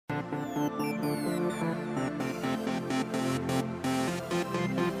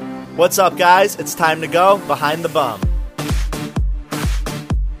What's up, guys? It's time to go Behind the Bum.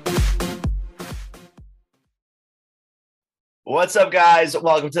 What's up, guys?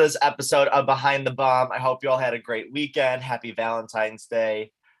 Welcome to this episode of Behind the Bum. I hope you all had a great weekend. Happy Valentine's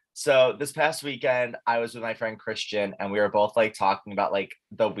Day. So this past weekend, I was with my friend Christian, and we were both talking about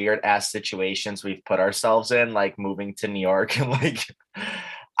the weird ass situations we've put ourselves in, like moving to New York, and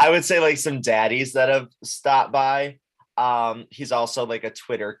I would say some daddies that have stopped by. He's also a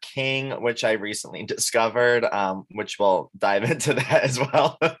Twitter king, which I recently discovered, which we'll dive into that as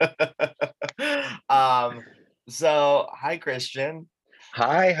well. So hi, Christian.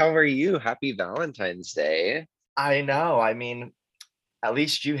 Hi, how are you? Happy Valentine's Day. I know. I mean, at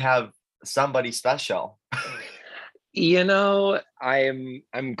least you have somebody special. I'm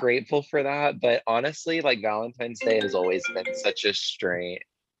grateful for that, but honestly, Valentine's Day has always been such a strain.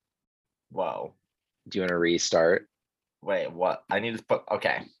 Whoa. Do you want to restart? Wait, what? I need to put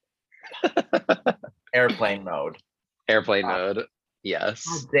okay. Airplane mode. Airplane mode. Yes.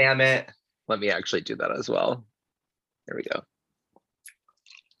 Oh, damn it. Let me actually do that as well. There we go.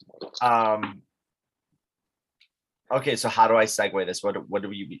 Okay, so how do I segue this? What do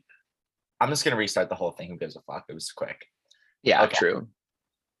we I'm just gonna restart the whole thing. Who gives a fuck? It was quick. Yeah, okay. True.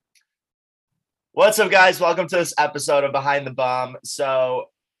 What's up, guys? Welcome to this episode of Behind the Bum. So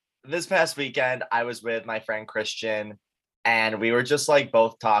this past weekend, I was with my friend Christian, and we were just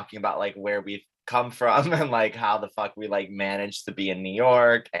both talking about where we've come from and how the fuck we managed to be in New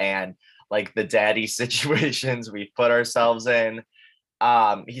York and the daddy situations we've put ourselves in.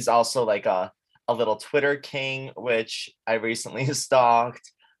 He's also a little Twitter king, which I recently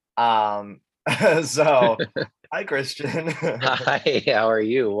stalked. So hi, Christian. Hi, how are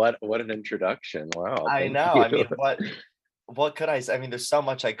you? What an introduction. Wow. I Thank know. you. I mean, what could I say? I mean, there's so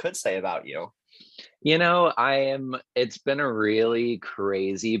much I could say about you. It's been a really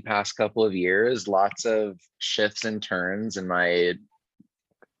crazy past couple of years, lots of shifts and turns in my,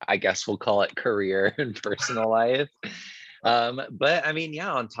 I guess we'll call it career and personal life. But I mean,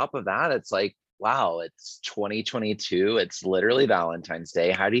 yeah, on top of that, it's wow, it's 2022. It's literally Valentine's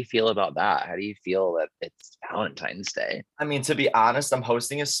Day. How do you feel about that? How do you feel that it's Valentine's Day? I mean, to be honest, I'm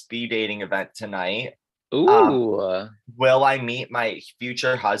hosting a speed dating event tonight. Ooh. Will I meet my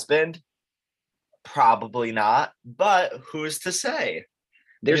future husband? Probably not, but who's to say?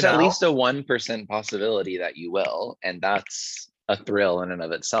 There's at least a 1% possibility that you will, and that's a thrill in and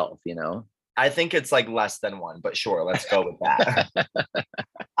of itself, I think it's less than one, but sure, let's go with that.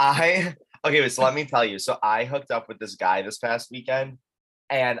 Okay, so let me tell you. So I hooked up with this guy this past weekend,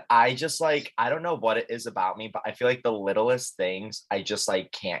 and I just I don't know what it is about me, but I feel the littlest things I just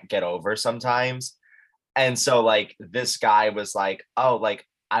can't get over sometimes. And so this guy was oh,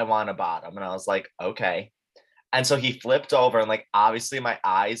 I want a bottom. And I was okay. And so he flipped over, and obviously my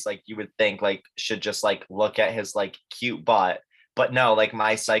eyes, you would think should just look at his cute butt. But no,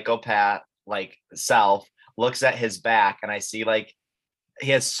 my psychopath self looks at his back, and I see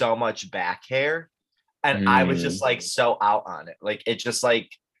he has so much back hair. And I was just so out on it. It just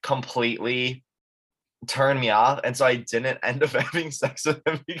completely turned me off. And so I didn't end up having sex with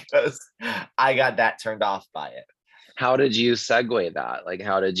him because I got that turned off by it. How did you segue that?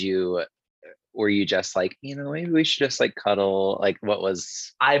 Were you just maybe we should just cuddle? What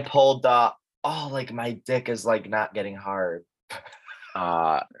was? I pulled my dick is not getting hard.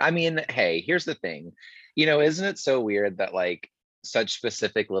 I mean, hey, here's the thing. Isn't it so weird that such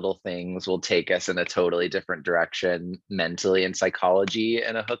specific little things will take us in a totally different direction mentally and psychology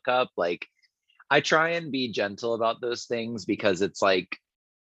in a hookup? I try and be gentle about those things because it's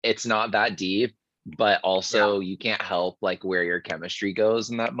it's not that deep, but also you can't help where your chemistry goes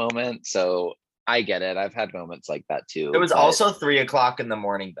in that moment. So I get it. I've had moments like that too. It was also 3:00 in the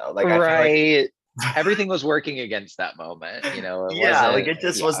morning though. Right. Everything was working against that moment, it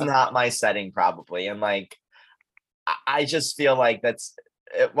just was not my setting probably. And I just feel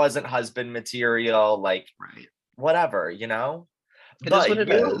it wasn't husband material, right. Whatever, It but is what it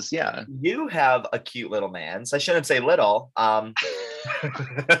is. Yeah. You have a cute little man. So I shouldn't say little.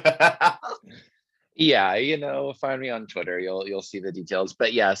 Yeah, find me on Twitter. You'll see the details.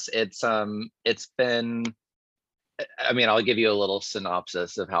 But yes, it's been, I mean, I'll give you a little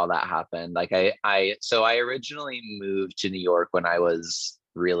synopsis of how that happened. I originally moved to New York when I was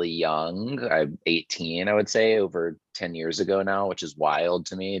really young. I'm 18, I would say, over 10 years ago now, which is wild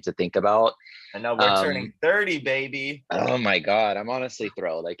to me to think about. I know we're turning 30, baby. Oh my God. I'm honestly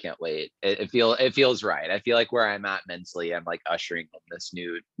thrilled. I can't wait. It feels right. I feel where I'm at mentally, I'm ushering in this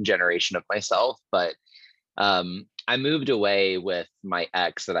new generation of myself. But I moved away with my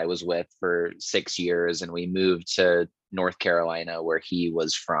ex that I was with for 6 years, and we moved to North Carolina, where he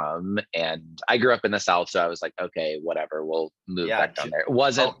was from. And I grew up in the South, so I was like, okay, whatever, we'll move Yeah, back down there.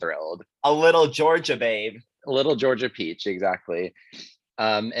 Wasn't oh, thrilled. a little Georgia babe. Little Georgia peach, exactly.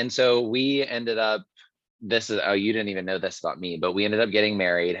 And so we ended up, this is, oh, you didn't even know this about me, but we ended up getting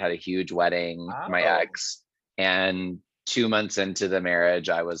married, had a huge wedding, my Oh, ex. And 2 months into the marriage,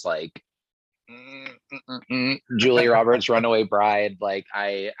 I was like, Julia Roberts, Runaway Bride. Like,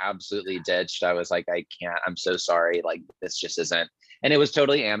 I absolutely ditched. I was like, I can't, I'm so sorry. Like, this just isn't. And it was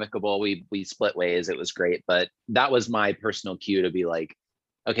totally amicable. We split ways. It was great. But that was my personal cue to be like,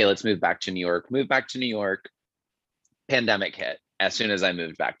 okay, let's move back to New York. Move back to New York. Pandemic hit as soon as I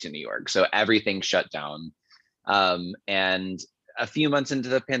moved back to New York. So everything shut down. And a few months into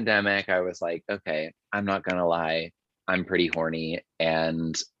the pandemic, I was like, okay, I'm not gonna lie, I'm pretty horny,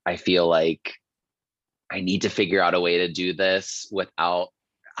 and I feel like I need to figure out a way to do this without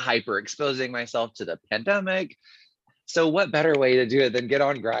hyper exposing myself to the pandemic. So what better way to do it than get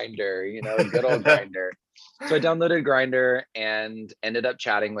on Grindr, good old Grindr. So I downloaded Grindr and ended up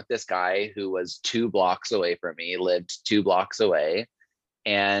chatting with this guy who was 2 blocks away from me, lived 2 blocks away.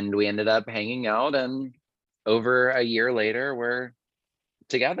 And we ended up hanging out, and over a year later, we're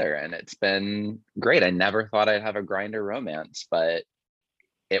together, and it's been great. I never thought I'd have a Grindr romance, but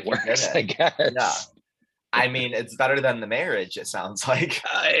it you did works, I it. Yeah. guess. I mean, it's better than the marriage, it sounds like.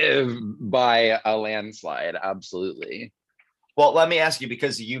 By a landslide, absolutely. Well, let me ask you,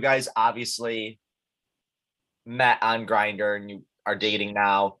 because you guys obviously met on Grindr and you are dating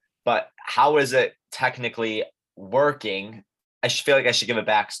now, but how is it technically working? I feel like I should give a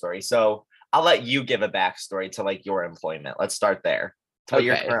backstory. So I'll let you give a backstory to like your employment. Let's start there. To what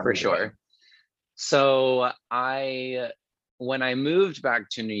you're Okay, for currently doing. sure. So when I moved back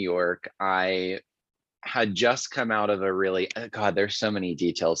to New York, I had just come out of a really, God, there's so many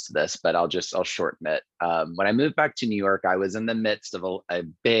details to this, but I'll shorten it. When I moved back to New York, I was in the midst of a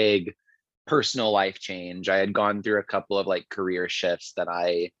big personal life change. I had gone through a couple of like career shifts that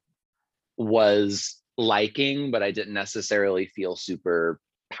I was liking, but I didn't necessarily feel super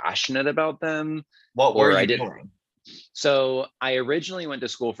passionate about them, What were or I you didn't. doing? So I originally went to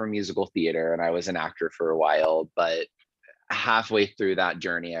school for musical theater, and I was an actor for a while, but halfway through that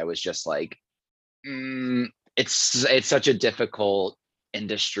journey, I was just like, it's such a difficult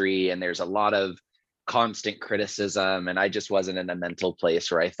industry, and there's a lot of constant criticism, and I just wasn't in a mental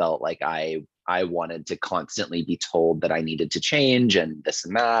place where I felt like I wanted to constantly be told that I needed to change and this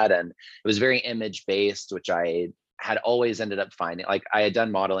and that. And it was very image based, which I had always ended up finding. Like, I had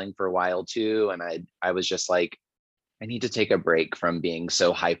done modeling for a while too, and I was just like, I need to take a break from being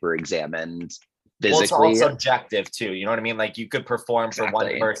so hyper examined Well, it's all physically. subjective too. You know what I mean? Like you could perform for one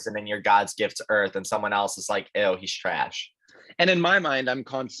Exactly. person and you're God's gift to earth, and someone else is like, ew, he's trash. And in my mind, I'm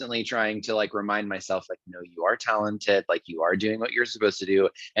constantly trying to like remind myself, like, you are talented, like you are doing what you're supposed to do.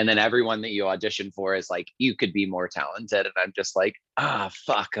 And then everyone that you audition for is like, you could be more talented. And I'm just like,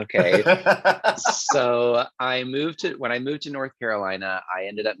 fuck, okay. So when I moved to North Carolina, I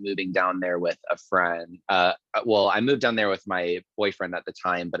ended up moving down there with a friend. Well, I moved down there with my boyfriend at the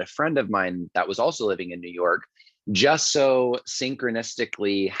time, but a friend of mine that was also living in New York just so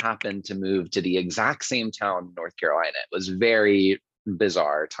synchronistically happened to move to the exact same town in North Carolina. It was very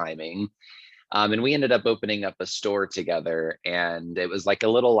bizarre timing. And we ended up opening up a store together, and it was like a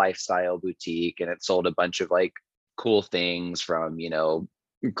little lifestyle boutique, and it sold a bunch of like cool things from,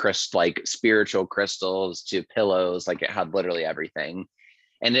 like spiritual crystals to pillows. Like, it had literally everything.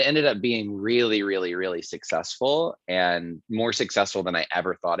 And it ended up being really, really, really successful, and more successful than I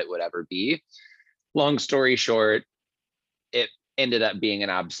ever thought it would ever be. Long story short, it ended up being an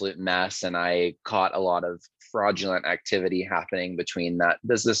absolute mess, and I caught a lot of fraudulent activity happening between that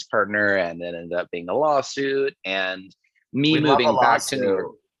business partner, and it ended up being a lawsuit, and me We love a moving back to New York.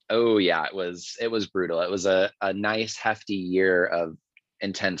 lawsuit. Oh yeah, it was brutal. It was a nice hefty year of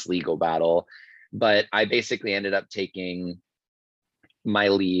intense legal battle, but I basically ended up taking my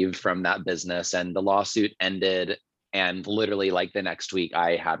leave from that business, and the lawsuit ended, and literally like the next week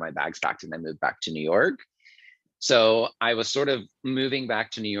I had my bags packed and I moved back to New York. So I was sort of moving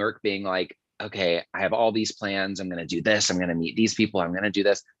back to New York being like, okay, I have all these plans. I'm going to do this. I'm going to meet these people. I'm going to do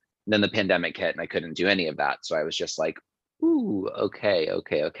this. And then the pandemic hit and I couldn't do any of that. So I was just like, ooh, okay,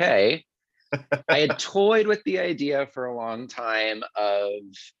 okay, okay. I had toyed with the idea for a long time of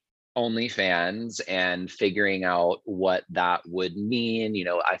OnlyFans and figuring out what that would mean.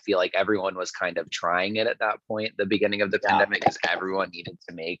 I feel like everyone was kind of trying it at that point, the beginning of the Yeah. pandemic, because everyone needed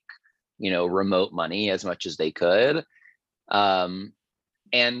to make, remote money as much as they could. And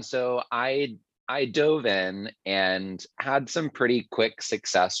so I I dove in and had some pretty quick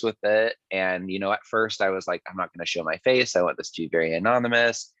success with it. And, at first I was like, I'm not going to show my face. I want this to be very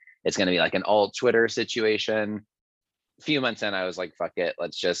anonymous. It's going to be like an alt Twitter situation. A few months in, I was like, fuck it.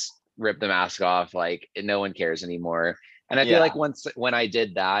 Let's just rip the mask off. Like, no one cares anymore. And I feel Yeah. like when I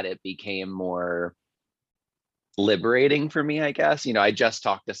did that, it became more liberating for me, I guess. I just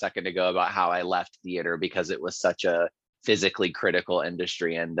talked a second ago about how I left theater because it was such a physically critical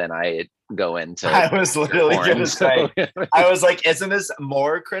industry, and then I go into I was torture literally porn. gonna So, say, I was like, isn't this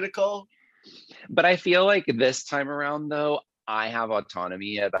more critical? but I feel like this time around, though, I have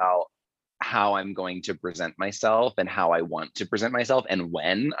autonomy about how I'm going to present myself and how I want to present myself and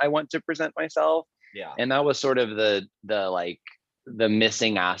when I want to present myself. Yeah. And that was sort of the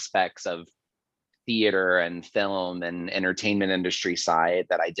missing aspects of theater and film and entertainment industry side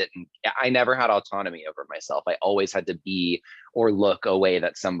that I never had autonomy over myself. I always had to be or look a way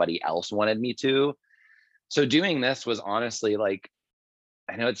that somebody else wanted me to. So doing this was honestly like,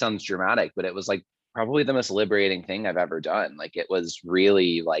 I know it sounds dramatic, but it was like probably the most liberating thing I've ever done. Like it was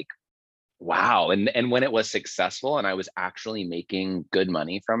really like, wow. And when it was successful and I was actually making good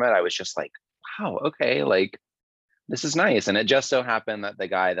money from it, I was just like, wow, okay, like this is nice. And it just so happened that the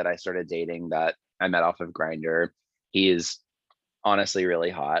guy that I started dating that I met off of Grindr, he's honestly really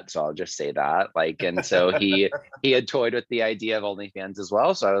hot. So I'll just say that. Like, and so he had toyed with the idea of OnlyFans as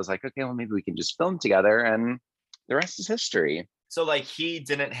well. So I was like, okay, well, maybe we can just film together, and the rest is history. So like he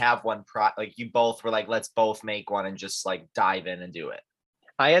didn't have one like you both were like, let's both make one and just like dive in and do it.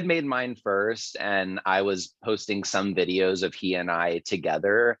 I had made mine first, and I was posting some videos of he and I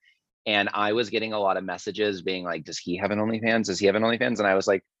together. And I was getting a lot of messages being like, does he have an OnlyFans? Does he have an OnlyFans? And I was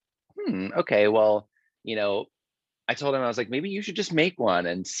like, okay, well, I told him, I was like, maybe you should just make one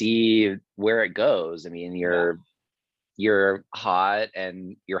and see where it goes. I mean, you're hot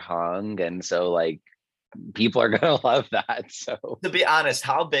and you're hung, and so like people are gonna love that. So To be honest,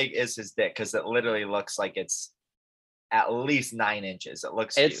 how big is his dick? Because it literally looks like it's at least 9 inches. It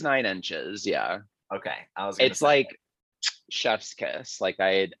looks it's huge. 9 inches, yeah. Okay. I was gonna It's say like chef's kiss. Like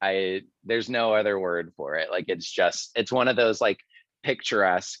I there's no other word for it. Like it's one of those like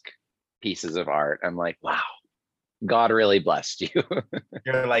picturesque pieces of art. I'm like, wow, God really blessed you.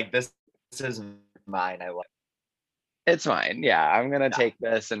 you're like, this is mine. I like It's mine. Yeah, I'm gonna yeah, take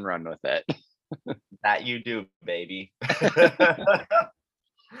this and run with it. that you do, baby.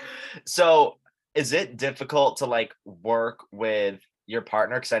 So is it difficult to like work with your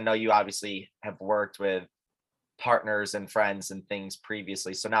partner? Because I know you obviously have worked with partners and friends and things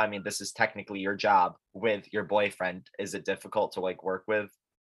previously. So now, I mean, this is technically your job with your boyfriend. Is it difficult to like work with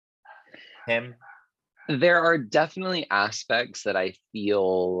him? There are definitely aspects that I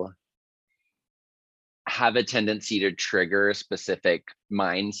feel have a tendency to trigger specific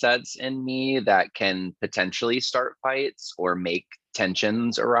mindsets in me that can potentially start fights or make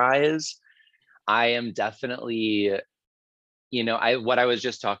tensions arise. I am definitely, what I was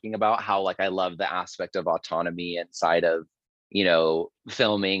just talking about, how like I love the aspect of autonomy inside of,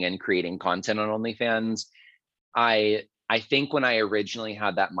 filming and creating content on OnlyFans. I think when I originally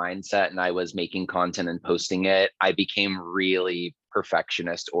had that mindset and I was making content and posting it, I became really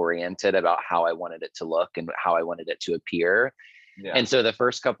perfectionist oriented about how I wanted it to look and how I wanted it to appear. Yeah. And so the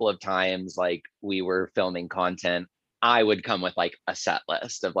first couple of times like we were filming content, I would come with like a set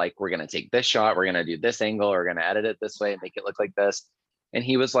list of like, we're going to take this shot, we're going to do this angle, we're going to edit it this way and make it look like this. And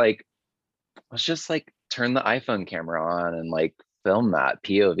he was like, let's just like turn the iPhone camera on and like film that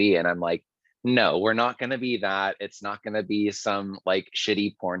POV. And I'm like, no, we're not going to be that. It's not going to be some like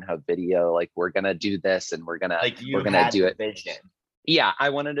shitty Pornhub video. Like we're going to do this and we're going Like you to had do the it. vision. Yeah, I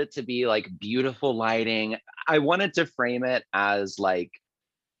wanted it to be like beautiful lighting. I wanted to frame it as like,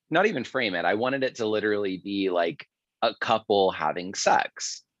 not even frame it. I wanted it to literally be like a couple having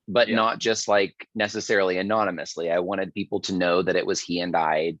sex, but Yeah. not just like necessarily anonymously. I wanted people to know that it was he and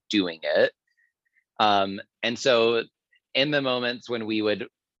I doing it. And so in the moments when we would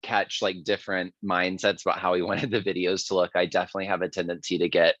catch like different mindsets about how we wanted the videos to look, I definitely have a tendency to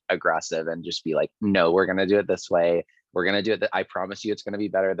get aggressive and just be like, no, we're going to do it this way. We're going to do it. I promise you it's going to be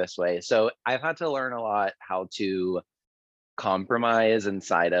better this way. So I've had to learn a lot how to compromise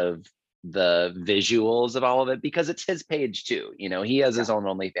inside of the visuals of all of it, because it's his page too. He has his own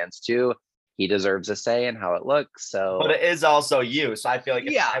OnlyFans too. He deserves a say in how it looks. So But it is also you. So I feel like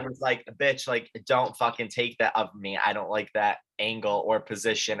if yeah, I was like, bitch, like don't fucking take that of me. I don't like that angle or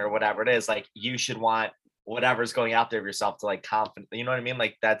position or whatever it is. Like you should want whatever's going out there of yourself to like confident. You know what I mean?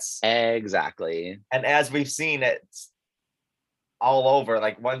 Like that's exactly. and as we've seen it's all over.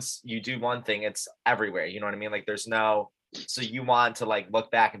 Like once you do one thing, it's everywhere. You know what I mean? Like there's no So you want to like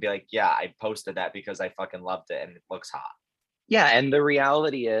look back and be like, yeah, I posted that because I fucking loved it and it looks hot. Yeah, and the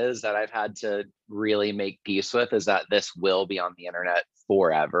reality is that I've had to really make peace with is that this will be on the internet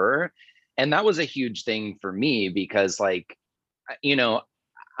forever. And that was a huge thing for me because like, you know,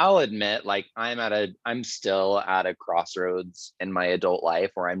 I'll admit like I'm still at a crossroads in my adult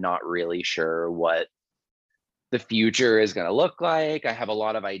life where I'm not really sure what the future is going to look like. I have a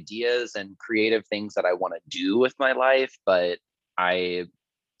lot of ideas and creative things that I want to do with my life, but I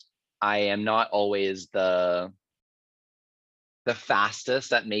I am not always the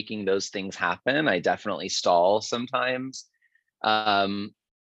fastest at making those things happen. I definitely stall sometimes. Um,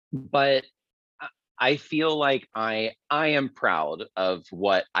 but I feel like I am proud of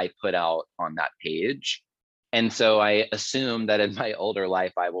what I put out on that page. And so I assume that in my older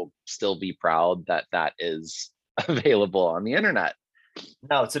life, I will still be proud that that is available on the internet.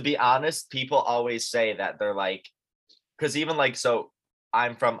 No, to be honest, people always say that they're like, because even like, so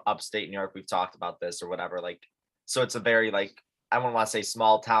I'm from upstate New York. We've talked about this or whatever. Like, so it's a very like, I wouldn't want to say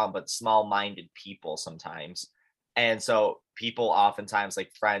small town, but small minded people sometimes. And so people oftentimes,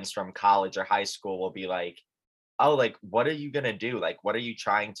 like friends from college or high school, will be like, oh, like, what are you gonna do? Like, what are you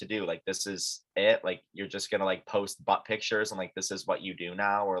trying to do? Like, this is it? Like, you're just gonna like post butt pictures and like, this is what you do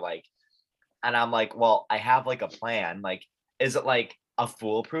now? Or like, and I'm like, well, I have like a plan. Like, is it like a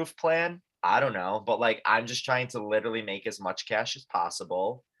foolproof plan? I don't know. But like, I'm just trying to literally make as much cash as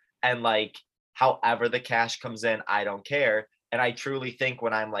possible. And like, however the cash comes in, I don't care. And I truly think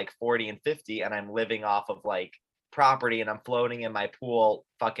when I'm like 40 and 50 and I'm living off of like property and I'm floating in my pool,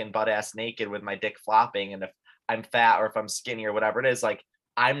 fucking butt ass naked with my dick flopping, and if I'm fat or if I'm skinny or whatever it is, like,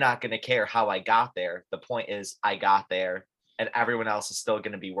 I'm not going to care how I got there. The point is, I got there and everyone else is still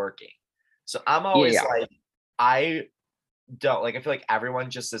going to be working. So I'm Yeah, always yeah. like, I don't like, I feel like everyone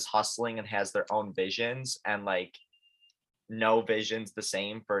just is hustling and has their own visions, and like no vision's the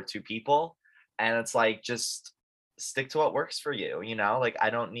same for two people. And it's like, just stick to what works for you, you know? Like,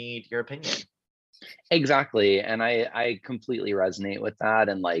 I don't need your opinion. Exactly. And I completely resonate with that.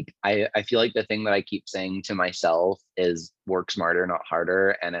 And like I feel like the thing that I keep saying to myself is work smarter, not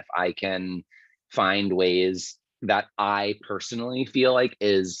harder. And if I can find ways that I personally feel like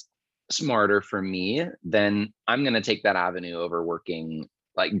is smarter for me, then I'm gonna take that avenue over working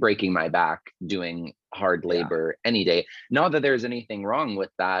like breaking my back doing hard Yeah. labor any day. Not that there's anything wrong with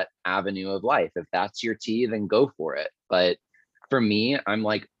that avenue of life. If that's your tea, then go for it. But for me, I'm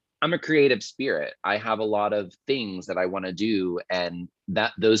like I'm a creative spirit. I have a lot of things that I want to do, and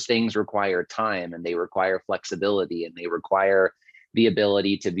that those things require time and they require flexibility and they require the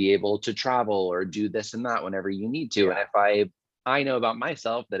ability to be able to travel or do this and that whenever you need to. And Yeah. if I know about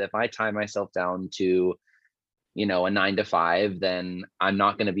myself that if I tie myself down to, a 9 to 5, then I'm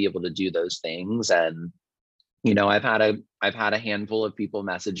not going to be able to do those things. And I've had a handful of people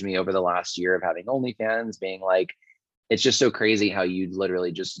message me over the last year of having OnlyFans being like, it's just so crazy how you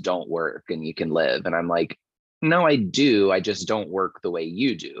literally just don't work and you can live. And I'm like, no, I do. I just don't work the way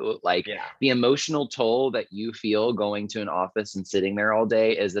you do. Like Yeah. the emotional toll that you feel going to an office and sitting there all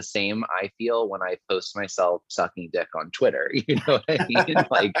day is the same I feel when I post myself sucking dick on Twitter. You know what I mean?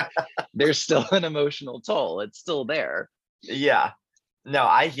 Like there's still an emotional toll. It's still there. Yeah. No,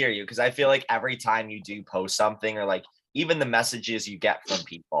 I hear you, because I feel like every time you do post something, or like even the messages you get from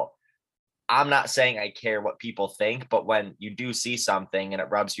people, I'm not saying I care what people think, but when you do see something and it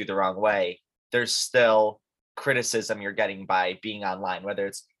rubs you the wrong way, there's still criticism you're getting by being online, whether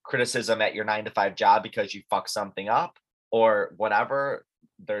it's criticism at your 9 to 5 job because you fuck something up or whatever.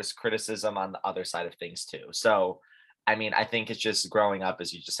 There's criticism on the other side of things too. So, I mean, I think it's just growing up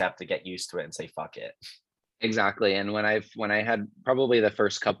is you just have to get used to it and say, fuck it. Exactly. And when I had probably the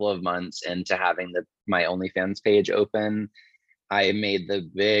first couple of months into having my OnlyFans page open, I made the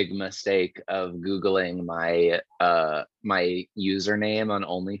big mistake of Googling my username on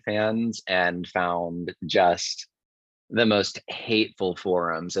OnlyFans and found just the most hateful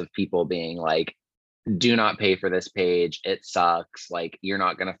forums of people being like, do not pay for this page. It sucks. Like you're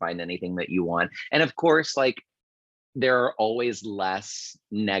not gonna find anything that you want. And of course, like there are always less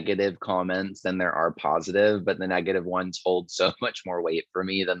negative comments than there are positive, but the negative ones hold so much more weight for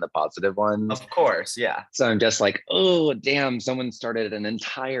me than the positive ones. Of course, yeah. So I'm just like, oh, damn, someone started an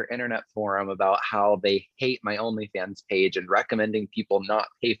entire internet forum about how they hate my OnlyFans page and recommending people not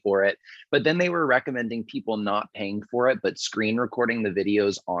pay for it. But then they were recommending people not paying for it, but screen recording the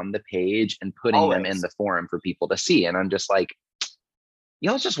videos on the page and putting them in Always. the forum for people to see. And I'm just like,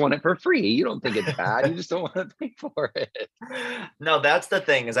 y'all just want it for free. You don't think it's bad. You just don't want to pay for it. No, that's the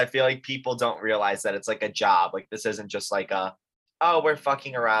thing, is I feel like people don't realize that it's like a job. Like, this isn't just like a oh, we're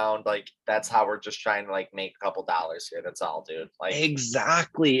fucking around. Like, that's how we're just trying to like make a couple dollars here. That's all, dude. Like,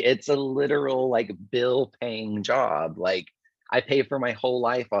 Exactly. It's a literal like bill paying job. Like I pay for my whole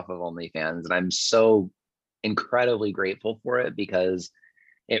life off of OnlyFans, and I'm so incredibly grateful for it because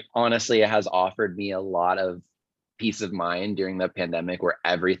it honestly it has offered me a lot of peace of mind during the pandemic where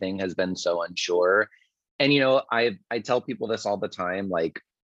everything has been so unsure. And I tell people this all the time, like,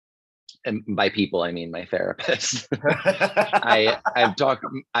 and by people I mean my therapist. I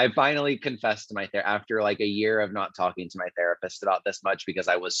finally confessed to my therapist after like a year of not talking to my therapist about this much because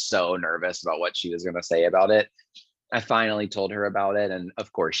I was so nervous about what she was going to say about it. I finally told her about it, and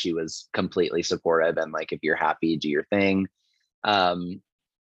of course she was completely supportive and like, if you're happy, do your thing. um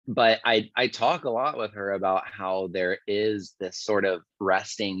but I talk a lot with her about how there is this sort of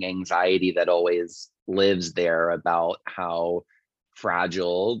resting anxiety that always lives there about how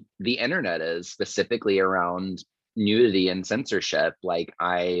fragile the internet is, specifically around nudity and censorship. Like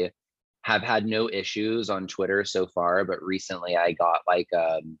I have had no issues on Twitter so far, but recently I got like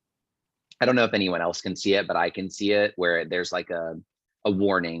I don't know if anyone else can see it, but I can see it where there's like a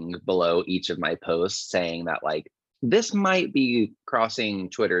warning below each of my posts saying that like this might be crossing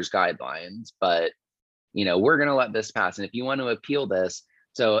Twitter's guidelines, but we're going to let this pass. And if you want to appeal this,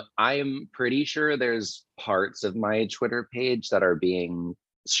 so I'm pretty sure there's parts of my Twitter page that are being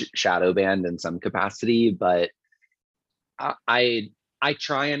shadow banned in some capacity, but I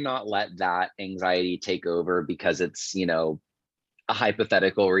try and not let that anxiety take over because it's, a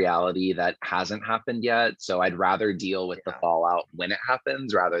hypothetical reality that hasn't happened yet. So I'd rather deal with the yeah. fallout when it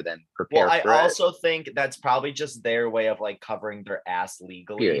happens rather than Well, prepare I for it. also think that's probably just their way of like covering their ass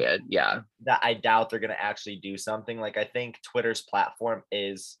legally. Period. Yeah, That I doubt they're gonna actually do something. Like, I think Twitter's platform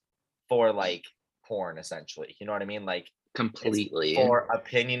is for like porn, essentially. You know what I mean? Like, it's completely. for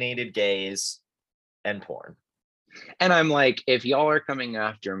opinionated gays and porn. And I'm like, if y'all are coming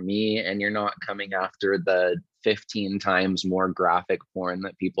after me and you're not coming after the 15 times more graphic porn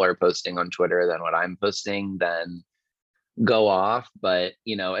that people are posting on Twitter than what I'm posting, then go off. But,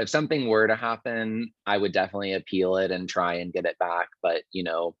 if something were to happen, I would definitely appeal it and try and get it back. But,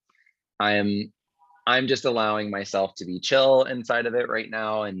 I'm I'm just allowing myself to be chill inside of it right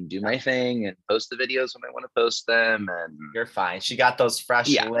now and do my thing and post the videos when I want to post them. And You're fine. She got those fresh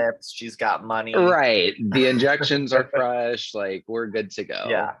yeah, lips. She's got money. right. The injections are fresh. Like we're good to go.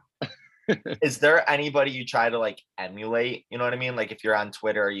 Yeah. Is there anybody you try to like emulate? You know what I mean? Like, if you're on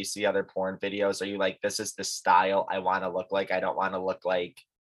Twitter or you see other porn videos, are you like, this is the style I want to look like? I don't want to look like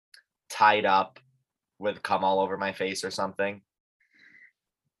tied up with cum all over my face or something.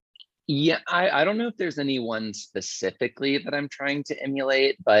 Yeah, I don't know if there's anyone specifically that I'm trying to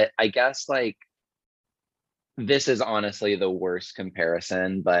emulate, but I guess like this is honestly the worst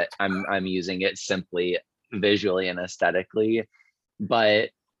comparison, but I'm using it simply visually and aesthetically.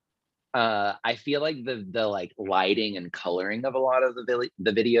 But I feel like the like lighting and coloring of a lot of the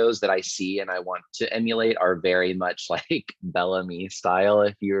videos that I see and I want to emulate are very much like Bellamy style,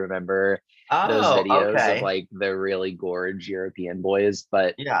 if you remember those Oh, videos of okay. like the really gorge European boys.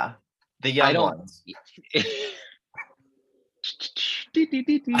 But Yeah. The I young don't ones.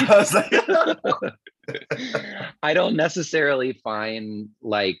 I was like, I don't necessarily find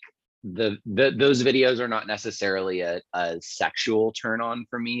like those videos are not necessarily a sexual turn on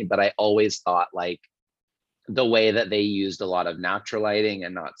for me, but I always thought like the way that they used a lot of natural lighting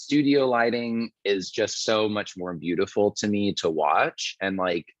and not studio lighting is just so much more beautiful to me to watch. And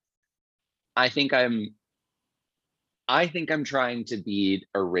like I think I'm I think I'm trying to be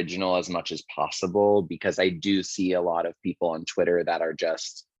original as much as possible because I do see a lot of people on Twitter that are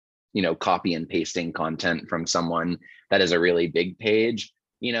just, copy and pasting content from someone that is a really big page,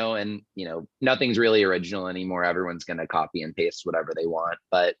 and, nothing's really original anymore. Everyone's going to copy and paste whatever they want.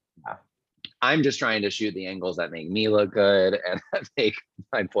 But yeah. I'm just trying to shoot the angles that make me look good and that make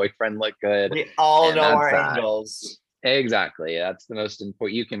my boyfriend look good. We all And know that's our that. angles. Exactly. That's the most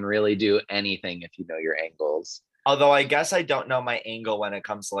important. You can really do anything if you know your angles. Although I guess I don't know my angle when it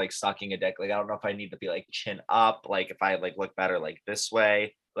comes to like sucking a dick. Like, I don't know if I need to be like chin up, like if I like look better like this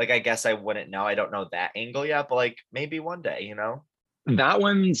way. Like, I guess I wouldn't know. I don't know that angle yet, but like maybe one day, you know? That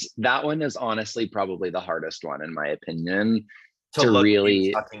one is honestly probably the hardest one in my opinion To to look cute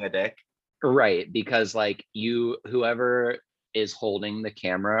really. sucking a dick. Right, because like whoever is holding the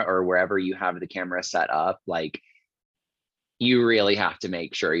camera or wherever you have the camera set up, like you really have to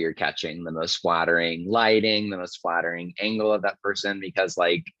make sure you're catching the most flattering lighting, the most flattering angle of that person, because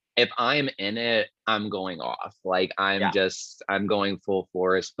like if I'm in it, I'm going off. Like Yeah. I'm going full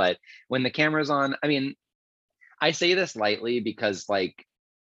force. But when the camera's on, I mean, I say this lightly because like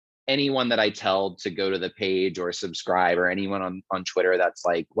anyone that I tell to go to the page or subscribe, or anyone on Twitter that's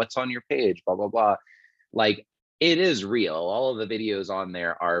like, what's on your page, blah blah blah, like, it is real. All of the videos on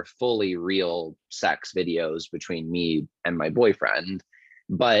there are fully real sex videos between me and my boyfriend.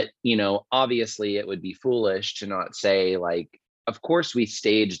 But, obviously it would be foolish to not say, like, of course we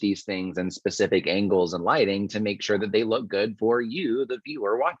stage these things in specific angles and lighting to make sure that they look good for you, the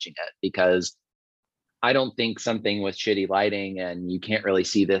viewer watching it, because I don't think something with shitty lighting and you can't really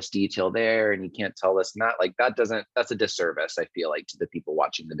see this detail there and you can't tell this and that, like, that's a disservice, I feel like, to the people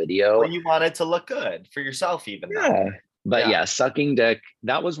watching the video. Well, you want it to look good for yourself, even though. Yeah. But Yeah. yeah, sucking dick,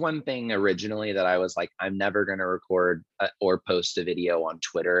 that was one thing originally that I was like, I'm never going to record or post a video on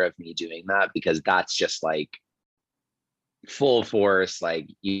Twitter of me doing that, because that's just like full force. Like,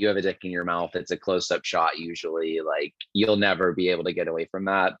 you have a dick in your mouth, it's a close-up shot usually, like, you'll never be able to get away from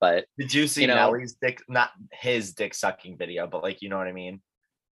that. But Did you see you know, Nelly's dick, not his dick sucking video, but like, you know what I mean?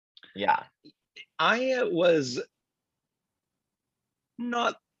 Yeah. I was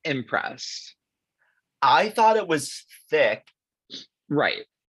not impressed. I thought it was thick, Right.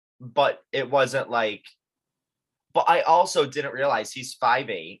 but it wasn't like, but I also didn't realize he's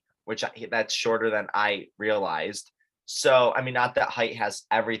 5'8", which that's shorter than I realized. So, I mean, not that height has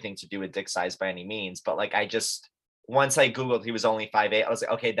everything to do with dick size by any means, but like, once I Googled he was only 5'8", I was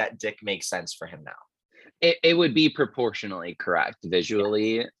like, okay, that dick makes sense for him now. It would be proportionally correct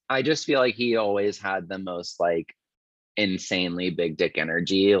visually. Yeah. I just feel like he always had the most like insanely big dick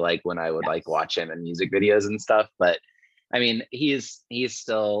energy, like when I would like Yes. watch him in music videos and stuff. But I mean, he's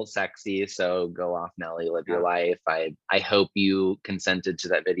still sexy, so go off, Nelly, live your life. I hope you consented to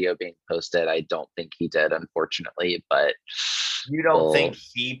that video being posted. I don't think he did, unfortunately, but You don't think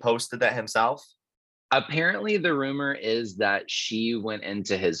he posted that himself? apparently the rumor is that she went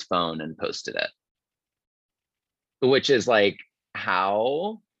into his phone and posted it, which is like,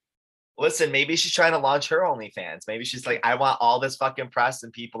 how? Listen, maybe she's trying to launch her OnlyFans. Maybe she's like, I want all this fucking press,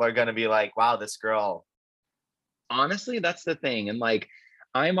 and people are gonna be like, wow, this girl. Honestly, that's the thing. And like,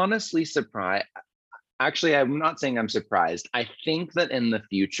 I'm honestly surprised. Actually, I'm not saying I'm surprised. I think that in the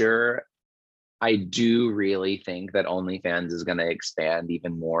future, I do really think that OnlyFans is going to expand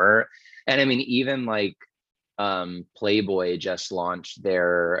even more. And I mean, even like Playboy just launched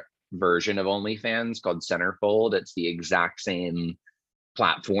their version of OnlyFans called Centerfold. It's the exact same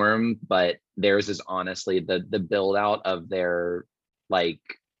platform, but theirs is honestly the build out of their like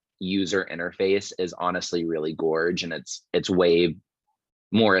user interface is honestly really gorge, and it's way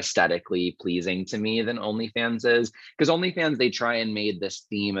more aesthetically pleasing to me than OnlyFans is. Because OnlyFans, they try and made this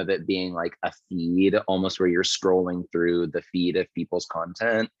theme of it being like a feed, almost where you're scrolling through the feed of people's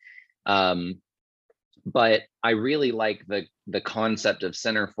content. But I really like the concept of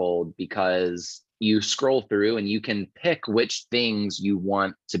Centerfold, because you scroll through and you can pick which things you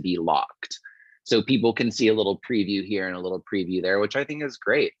want to be locked. So people can see a little preview here and a little preview there, which I think is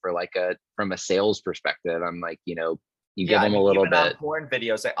great for like from a sales perspective. I'm like, you give Yeah, I them a mean, little even on bit. porn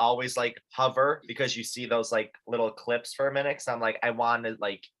videos, I always like hover because you see those like little clips for a minute. So I'm like, I wanted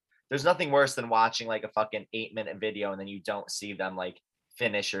like, there's nothing worse than watching like a fucking 8-minute video and then you don't see them like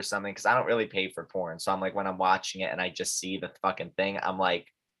finish or something, because I don't really pay for porn. So I'm like, when I'm watching it and I just see the fucking thing, I'm like,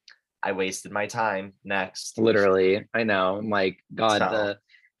 I wasted my time. Next. Literally, I know. I'm like, God, So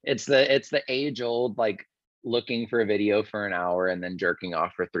it's the age old like looking for a video for an hour and then jerking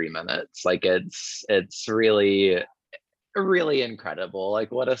off for 3 minutes. Like, it's really really incredible.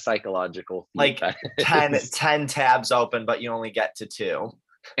 Like, what a psychological feat like that 10, is. 10 tabs open, but you only get to 2.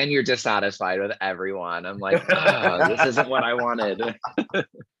 And you're dissatisfied with everyone. I'm like, this isn't what I wanted.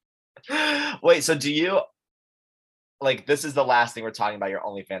 Wait, so do you like, this is the last thing we're talking about your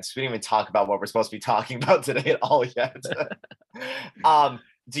OnlyFans. We didn't even talk about what we're supposed to be talking about today at all yet.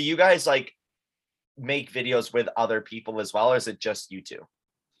 Do you guys like make videos with other people as well, or is it just you two?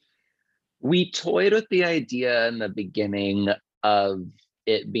 We toyed with the idea in the beginning of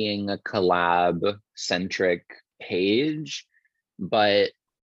it being a collab centric page, but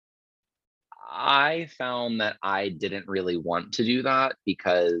I found that I didn't really want to do that,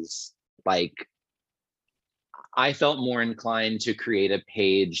 because like, I felt more inclined to create a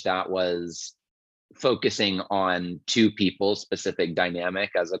page that was focusing on two people's specific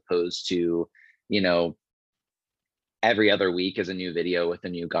dynamic, as opposed to, you know, every other week is a new video with a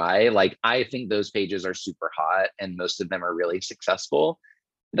new guy. Like, I think those pages are super hot and most of them are really successful.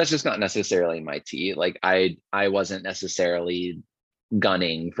 That's just not necessarily my tea. Like, I wasn't necessarily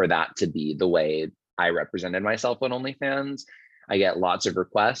gunning for that to be the way I represented myself on OnlyFans. I get lots of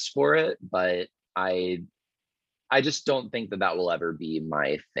requests for it, but I just don't think that will ever be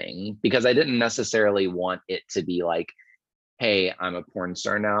my thing, because I didn't necessarily want it to be like, hey, I'm a porn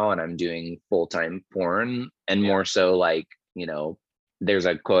star now and I'm doing full-time porn, and Yeah. more so like, there's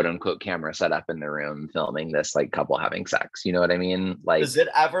a quote unquote camera set up in the room filming this like couple having sex. You know what I mean? Like, Does it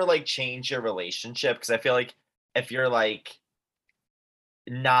ever like change your relationship? Because I feel like if you're like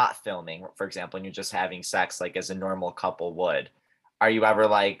not filming, for example, and you're just having sex like as a normal couple would, are you ever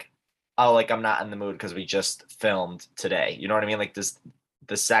like, oh, like I'm not in the mood because we just filmed today? You know what I mean? Like, does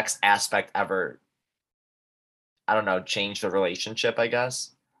the sex aspect ever, I don't know, change the relationship, I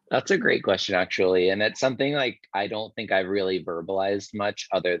guess? that's a great question, actually. And it's something like I don't think I've really verbalized much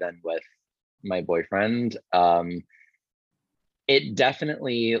other than with my boyfriend. It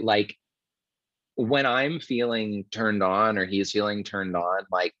definitely, like, when I'm feeling turned on or he's feeling turned on,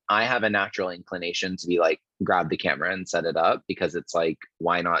 like I have a natural inclination to be like, grab the camera and set it up, because it's like,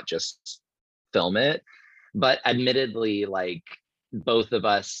 why not just film it? But admittedly, like, both of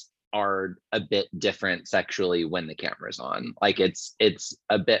us are a bit different sexually when the camera's on. Like, it's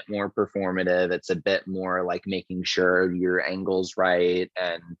a bit more performative. It's a bit more like making sure your angle's right.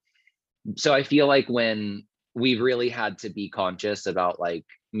 And so I feel like when we've really had to be conscious about like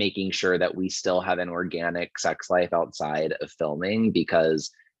making sure that we still have an organic sex life outside of filming, because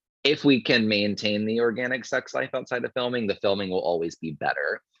if we can maintain the organic sex life outside of filming, the filming will always be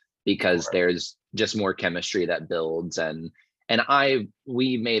better, because Sure. there's just more chemistry that builds. And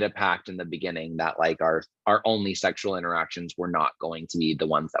we made a pact in the beginning that like our only sexual interactions were not going to be the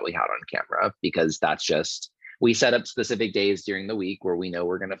ones that we had on camera, because that's just, we set up specific days during the week where we know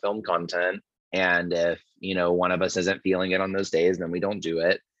we're going to film content. And if, one of us isn't feeling it on those days, then we don't do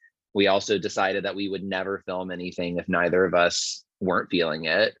it. We also decided that we would never film anything if neither of us weren't feeling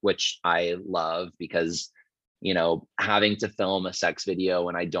it, which I love, because, having to film a sex video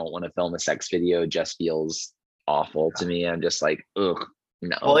when I don't want to film a sex video just feels awful to me. I'm just like, ugh,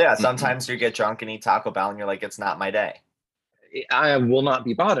 Well, no. yeah, Mm-mm. sometimes you get drunk and eat Taco Bell and you're like, it's not my day. I will not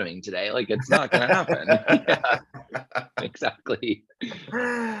be bottoming today. Like, it's not going to happen. Yeah, exactly.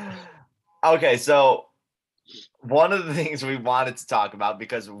 Okay, so one of the things we wanted to talk about,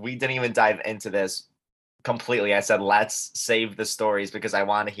 because we didn't even dive into this completely. I said, let's save the stories because I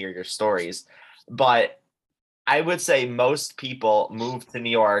want to hear your stories. But I would say most people move to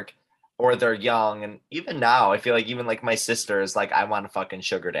New York or they're young. And even now, I feel like even like my sister is like, I want a fucking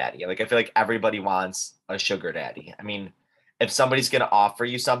sugar daddy. Like, I feel like everybody wants a sugar daddy. I mean, if somebody's going to offer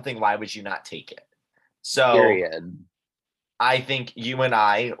you something, why would you not take it? So Period. I think you and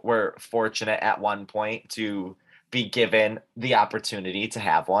I were fortunate at one point to be given the opportunity to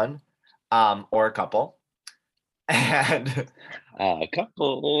have one, or a couple. And A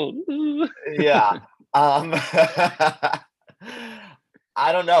couple. yeah, I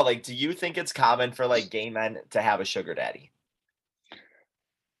don't know. Like, do you think it's common for like gay men to have a sugar daddy?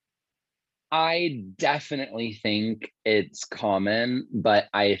 I definitely think it's common, but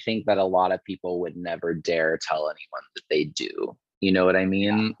I think that a lot of people would never dare tell anyone that they do. You know what I Yeah.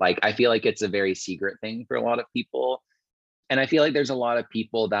 mean? Like, I feel like it's a very secret thing for a lot of people. And I feel like there's a lot of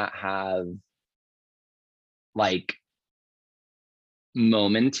people that have like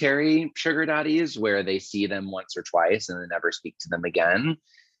momentary sugar daddies where they see them once or twice and then never speak to them again.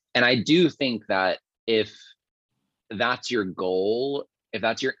 And I do think that if that's your goal, if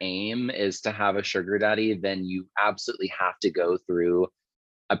that's your aim is to have a sugar daddy, then you absolutely have to go through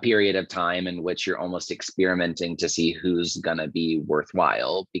a period of time in which you're almost experimenting to see who's going to be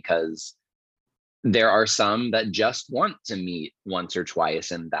worthwhile, because there are some that just want to meet once or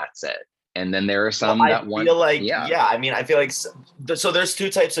twice and that's it. And then there are Well, some I that want, feel like, yeah, yeah, I mean, I feel like so there's two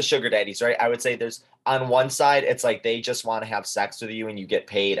types of sugar daddies, right? I would say there's on one side, it's like they just want to have sex with you and you get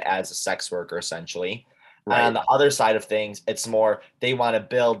paid as a sex worker essentially. And on right, the other side of things, it's more they want to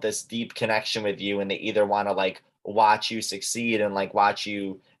build this deep connection with you and they either want to like watch you succeed and like watch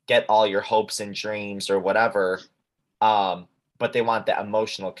you get all your hopes and dreams or whatever. Um, but they want that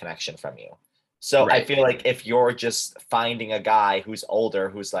emotional connection from you. So I right. feel like if you're just finding a guy who's older,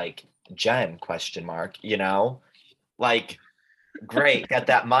 who's like Jen question mark, like great, get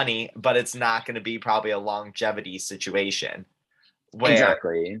that money, but it's not going to be probably a longevity situation where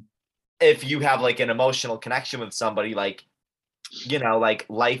Exactly. if you have like an emotional connection with somebody, like, like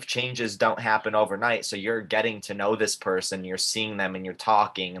life changes don't happen overnight. So you're getting to know this person, you're seeing them and you're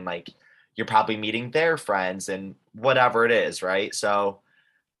talking and like you're probably meeting their friends and whatever it is, right? So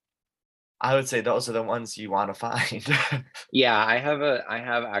I would say those are the ones you want to find. Yeah, I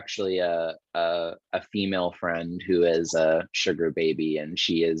have actually a female friend who is a sugar baby, and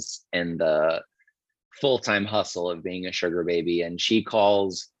she is in the full-time hustle of being a sugar baby, and she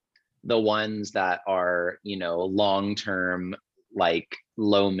calls the ones that are, long-term, like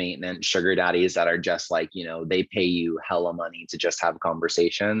low maintenance sugar daddies that are just like, they pay you hella money to just have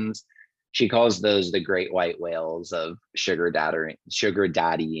conversations. She calls those the great white whales of sugar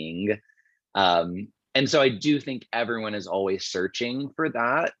daddying. And so I do think everyone is always searching for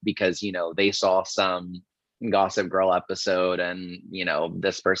that because, they saw some Gossip Girl episode and,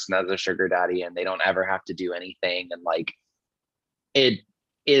 this person has a sugar daddy and they don't ever have to do anything. And like, it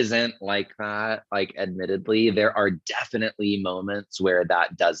isn't like that. Like, admittedly, there are definitely moments where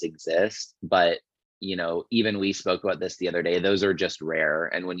that does exist, but even we spoke about this the other day, those are just rare.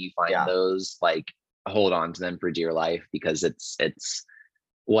 And when you find Yeah. those, like, hold on to them for dear life because it's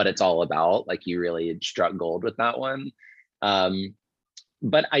what it's all about. Like, you really struck gold with that one.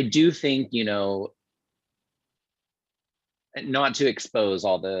 But I do think, not to expose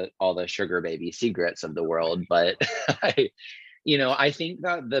all the sugar baby secrets of the world, but I think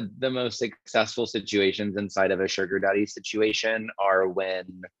that the most successful situations inside of a sugar daddy situation are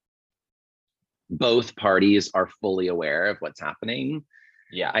when both parties are fully aware of what's happening.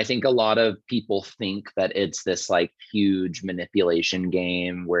 Yeah. I think a lot of people think that it's this like huge manipulation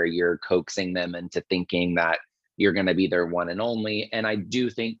game where you're coaxing them into thinking that you're going to be their one and only. And I do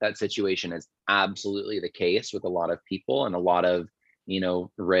think that situation is absolutely the case with a lot of people and a lot of,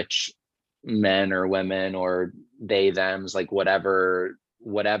 rich men or women or they thems, like whatever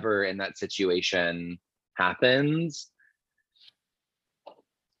in that situation happens.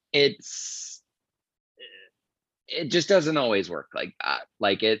 It just doesn't always work like that.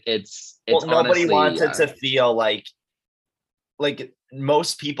 Like it's Well, nobody honestly, wants it yeah. to feel like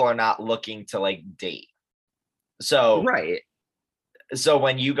most people are not looking to like date. So Right.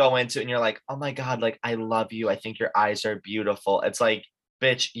 when you go into it and you're like, oh my God, like I love you. I think your eyes are beautiful. It's like,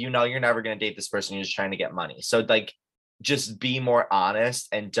 bitch, you're never gonna date this person. You're just trying to get money. So like just be more honest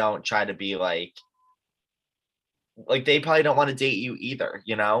and don't try to be like they probably don't want to date you either,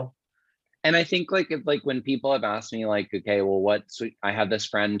 you know? And I think like if like when people have asked me like, okay, well, I have this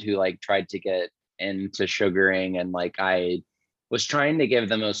friend who like tried to get into sugaring and like I was trying to give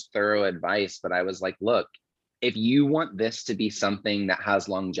the most thorough advice, but I was like, look, if you want this to be something that has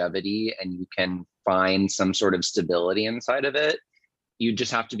longevity and you can find some sort of stability inside of it, you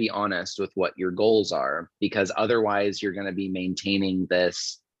just have to be honest with what your goals are, because otherwise you're going to be maintaining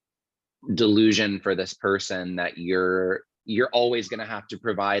this delusion for this person that you're always going to have to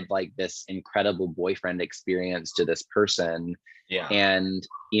provide like this incredible boyfriend experience to this person. Yeah. And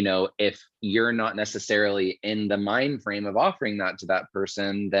if you're not necessarily in the mind frame of offering that to that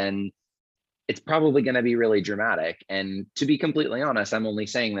person, then it's probably going to be really dramatic. And to be completely honest, I'm only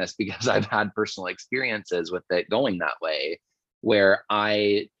saying this because I've had personal experiences with it going that way, where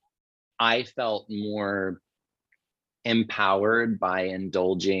I felt more empowered by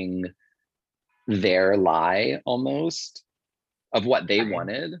indulging their lie almost of what they Okay.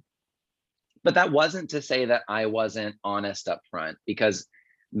 wanted. But that wasn't to say that I wasn't honest up front, because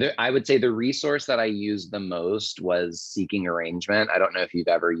I would say the resource that I used the most was Seeking Arrangement. I don't know if you've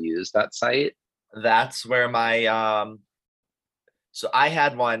ever used that site. That's where my so I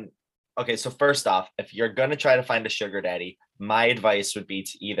had one. Okay, so first off, if you're gonna try to find a sugar daddy, my advice would be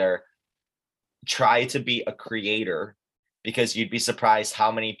to either try to be a creator, because you'd be surprised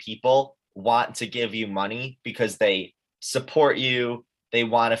how many people want to give you money because they support you, they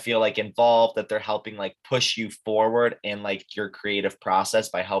want to feel like involved, that they're helping like push you forward in like your creative process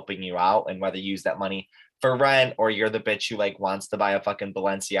by helping you out, and whether you use that money for rent or you're the bitch who like wants to buy a fucking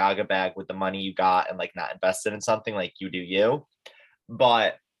Balenciaga bag with the money you got and like not invested in something, like you do you.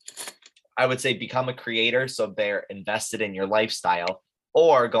 But I would say become a creator so they're invested in your lifestyle,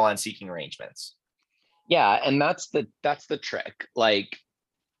 or go on Seeking Arrangements. Yeah, and that's the trick. Like,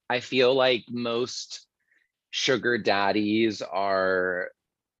 I feel like most sugar daddies are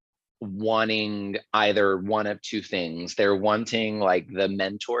wanting either one of two things. They're wanting like the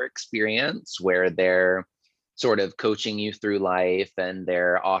mentor experience where they're sort of coaching you through life and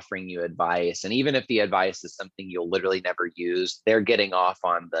they're offering you advice. And even if the advice is something you'll literally never use, they're getting off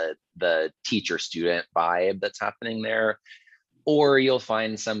on the teacher student vibe that's happening there. Or you'll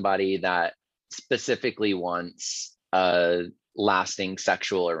find somebody that specifically wants a lasting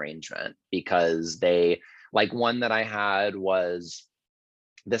sexual arrangement because they, like, one that I had was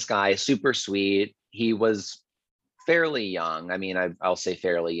this guy, super sweet. He was fairly young. I mean, I'll say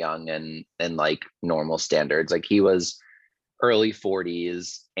fairly young and like normal standards. Like, he was early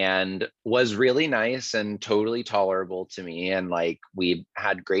 40s and was really nice and totally tolerable to me. And like, we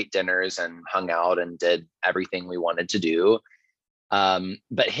had great dinners and hung out and did everything we wanted to do.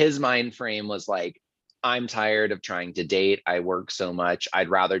 But his mind frame was like, I'm tired of trying to date. I work so much. I'd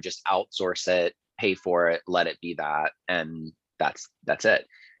rather just outsource it, pay for it, let it be that. And that's it.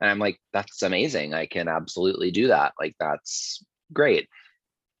 And I'm like, that's amazing. I can absolutely do that. Like, that's great.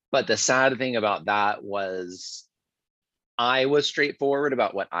 But the sad thing about that was I was straightforward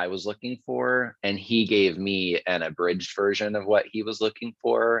about what I was looking for, and he gave me an abridged version of what he was looking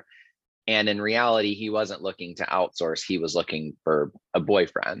for. And in reality, he wasn't looking to outsource, he was looking for a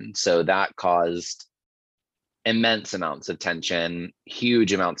boyfriend. So that caused immense amounts of tension,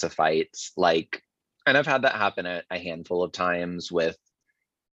 huge amounts of fights. Like, and I've had that happen a handful of times with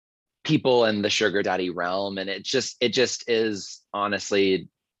people in the sugar daddy realm. And it just is honestly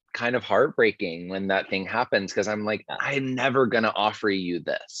kind of heartbreaking when that thing happens, because I'm like, Yeah. I'm never going to offer you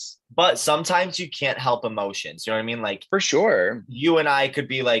this. But sometimes you can't help emotions. You know what I mean? Like, For sure. you and I could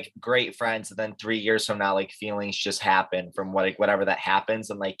be like great friends, and then 3 years from now, like feelings just happen from whatever that happens,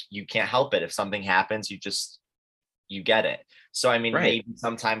 and like you can't help it. If something happens, you get it. So I mean, Right. maybe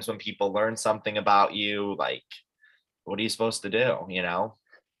sometimes when people learn something about you, like, what are you supposed to do? You know?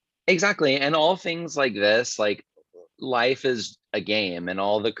 Exactly. And all things like this, like, life is a game, and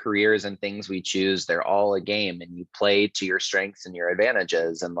all the careers and things we choose, they're all a game, and you play to your strengths and your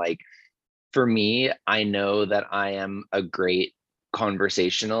advantages. And like, for me, I know that I am a great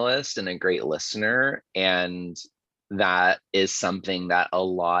conversationalist and a great listener. And that is something that a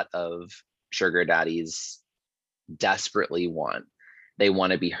lot of sugar daddies desperately want. They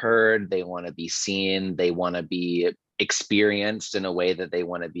want to be heard, they want to be seen, they want to be experienced in a way that they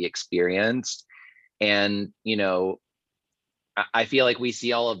want to be experienced. And, I feel like we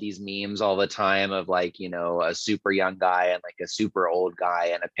see all of these memes all the time of like, a super young guy and like a super old guy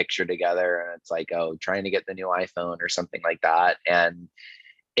and a picture together. And it's like, oh, trying to get the new iPhone or something like that. And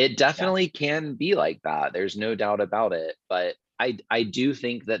it Yeah. definitely can be like that. There's no doubt about it. But I do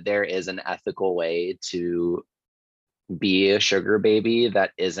think that there is an ethical way to be a sugar baby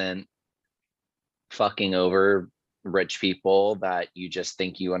that isn't fucking over rich people that you just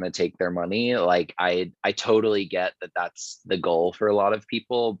think you want to take their money. Like, I totally get that that's the goal for a lot of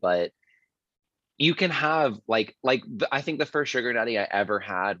people. But you can have I think the first sugar daddy I ever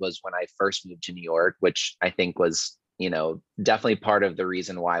had was when I first moved to New York, which I think was, definitely part of the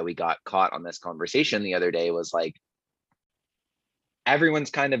reason why we got caught on this conversation the other day. Was like,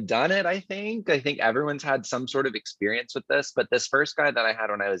 everyone's kind of done it. I think everyone's had some sort of experience with this. But this first guy that I had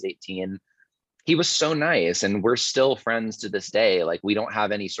when I was 18, he was so nice, and we're still friends to this day. Like, we don't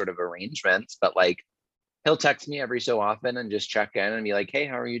have any sort of arrangements, but like, he'll text me every so often and just check in and be like, hey,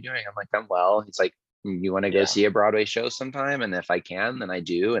 how are you doing? I'm like, I'm well. He's like, you want to go Yeah. see a Broadway show sometime? And if I can, then I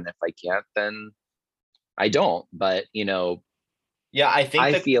do. And if I can't, then I don't. But, Yeah, I think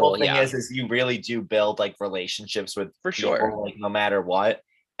I the feel, cool thing yeah, is you really do build like relationships with for sure. people, like no matter what.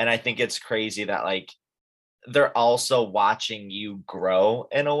 And I think it's crazy that like they're also watching you grow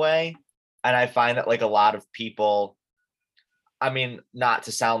in a way. And I find that like a lot of people, I mean, not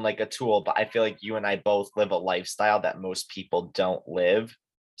to sound like a tool, but I feel like you and I both live a lifestyle that most people don't live.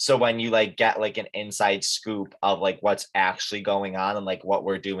 So when you like get like an inside scoop of like what's actually going on and like what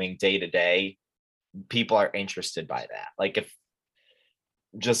we're doing day to day, people are interested by that. Like if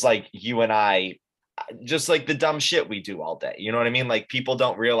just like you and I, just like the dumb shit we do all day, you know what I mean? Like people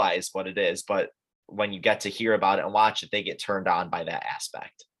don't realize what it is, but when you get to hear about it and watch it, they get turned on by that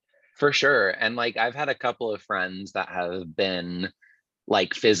aspect. For sure. And like, I've had a couple of friends that have been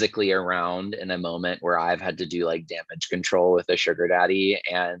like physically around in a moment where I've had to do like damage control with a sugar daddy.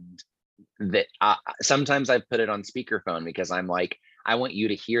 And that sometimes I've put it on speakerphone because I'm like, I want you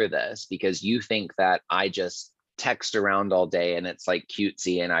to hear this, because you think that I just text around all day and it's like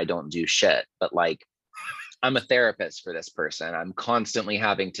cutesy and I don't do shit. But like, I'm a therapist for this person. I'm constantly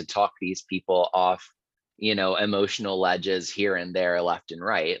having to talk these people off, emotional ledges here and there, left and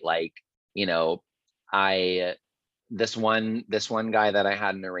right. Like, you know, I this one guy that I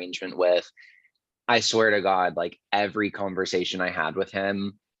had an arrangement with, I swear to God, like, every conversation I had with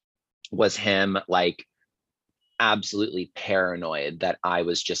him was him like absolutely paranoid that I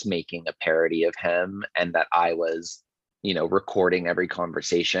was just making a parody of him, and that I was, recording every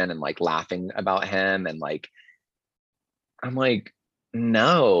conversation and like laughing about him. And like, I'm like,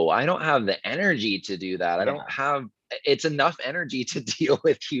 no, I don't have the energy to do that. I don't Yeah. have, it's enough energy to deal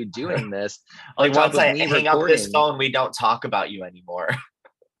with you doing this on Like top once of I me hang up this recording. phone, we don't talk about you anymore.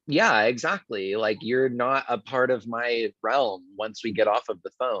 Yeah, exactly. Like, you're not a part of my realm once we get off of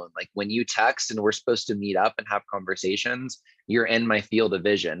the phone. Like, when you text and we're supposed to meet up and have conversations, you're in my field of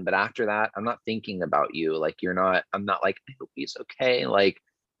vision. But after that, I'm not thinking about you. Like, I'm not like, I hope he's okay. Like,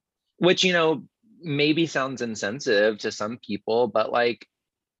 which, maybe sounds insensitive to some people, but like,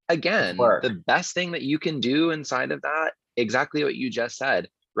 It's again, the work. best thing that you can do inside of that, exactly what you just said,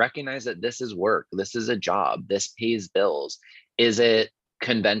 recognize that this is work, this is a job, this pays bills. Is it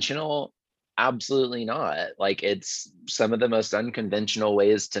conventional? Absolutely not. Like, it's some of the most unconventional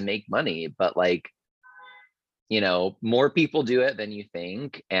ways to make money, but like, more people do it than you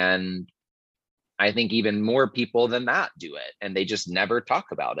think. And I think even more people than that do it, and they just never talk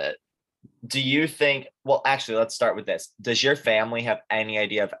about it. Do you think, well, actually, let's start with this. Does your family have any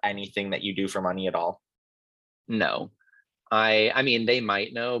idea of anything that you do for money at all? No. I mean, they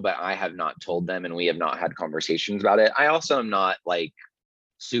might know, but I have not told them, and we have not had conversations about it. I also am not like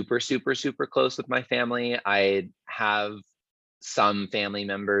super, super, super close with my family. I have some family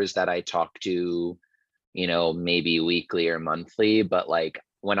members that I talk to, maybe weekly or monthly, but like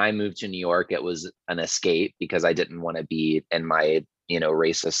when I moved to New York, it was an escape because I didn't want to be in my,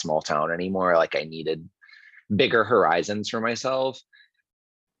 racist small town anymore. Like, I needed bigger horizons for myself.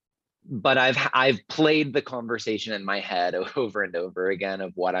 But I've played the conversation in my head over and over again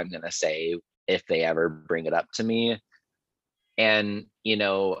of what I'm going to say if they ever bring it up to me. And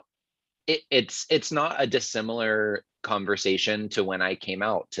it's not a dissimilar conversation to when I came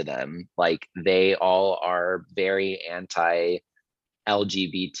out to them. Like, they all are very anti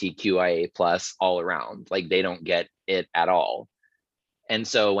LGBTQIA plus all around. Like, they don't get it at all. And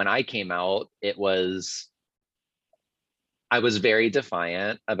so when I came out, I was very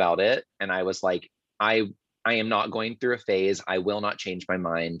defiant about it. And I was like, I am not going through a phase. I will not change my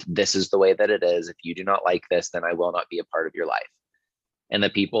mind. This is the way that it is. If you do not like this, then I will not be a part of your life. And the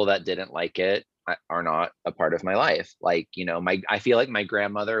people that didn't like it are not a part of my life. Like, I feel like my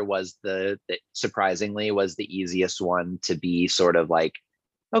grandmother was surprisingly was the easiest one to be sort of like,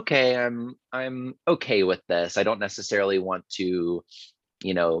 okay, I'm okay with this. I don't necessarily want to,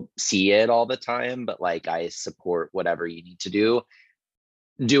 see it all the time, but like, I support whatever you need to do.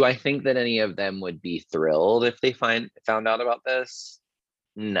 Do I think that any of them would be thrilled if they found out about this?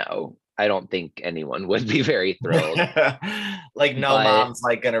 No, I don't think anyone would be very thrilled. Like, no But mom's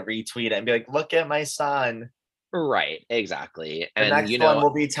like gonna retweet it and be like, look at my son. right, exactly. The And next one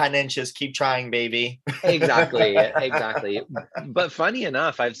will be 10 inches. Keep trying, baby. exactly. But funny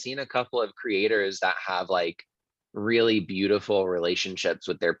enough, I've seen a couple of creators that have like really beautiful relationships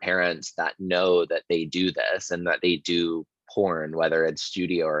with their parents that know that they do this and that they do porn, whether it's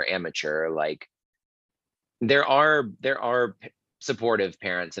studio or amateur. Like, there are supportive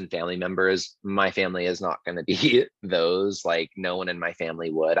parents and family members. My family is not going to be those. Like, no one in my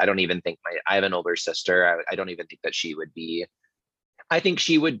family would. I don't even think I have an older sister. I don't even think that she would be. I think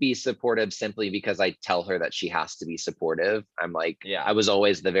she would be supportive simply because I tell her that she has to be supportive. I'm like, Yeah. I was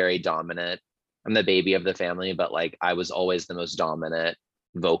always the very dominant. I'm the baby of the family, but like, I was always the most dominant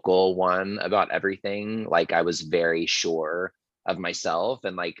vocal one about everything. Like, I was very sure of myself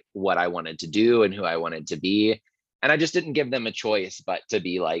and like what I wanted to do and who I wanted to be. And I just didn't give them a choice but to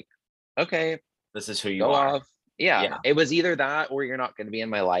be like, okay, This is who you go are. off. Yeah, Yeah. it was either that or you're not going to be in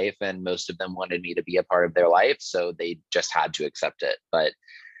my life. And most of them wanted me to be a part of their life. So they just had to accept it. But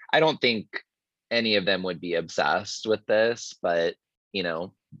I don't think any of them would be obsessed with this, but they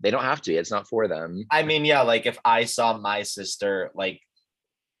don't have to. It's not for them. I mean, yeah, like if I saw my sister like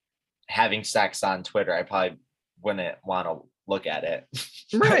having sex on Twitter, I probably wouldn't want to look at it.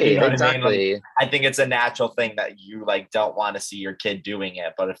 You Right, know what I mean? Like, exactly. I think it's a natural thing that you like don't want to see your kid doing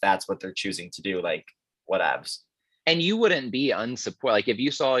it, but if that's what they're choosing to do, like whatevs. And you wouldn't be unsupported. Like, if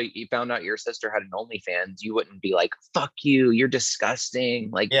you found out your sister had an OnlyFans, you wouldn't be like, fuck you, you're disgusting.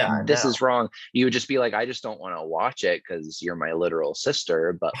 Like, Yeah, this no. is wrong. You would just be like, I just don't want to watch it because you're my literal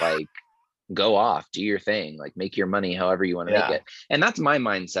sister, but like, go off, do your thing, like, make your money however you want to make Yeah. it. And that's my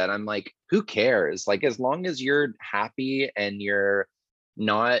mindset. I'm like, who cares? Like, as long as you're happy and you're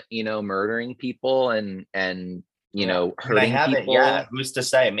not, murdering people and Yeah. I mean, I hurting haven't yet. people. Who's to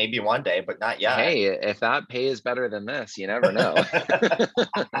say? Maybe one day, but not yet. Hey, if that pay is better than this, you never know.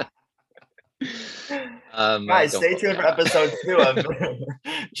 Guys, Don't stay quote me tuned for on that. episode 2 of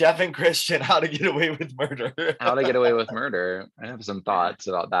Jeff and Christian, How to Get Away with Murder. How to Get Away with Murder. I have some thoughts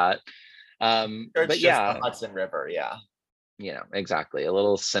about that. It's But just the yeah, Hudson River. Yeah. exactly. A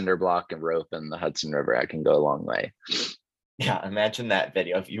little cinder block and rope in the Hudson River, I can go a long way. Yeah. Imagine that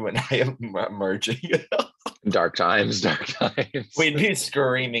video of you and I merging. Dark times, dark times. We'd be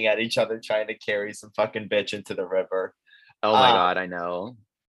screaming at each other trying to carry some fucking bitch into the river. Oh my God, I know.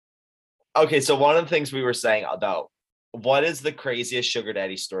 Okay, so one of the things we were saying though, what is the craziest sugar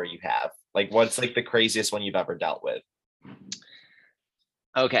daddy story you have? Like, what's like the craziest one you've ever dealt with?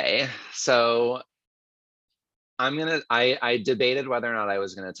 Okay, so I debated whether or not I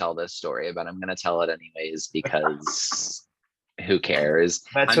was gonna tell this story, but I'm gonna tell it anyways because who cares?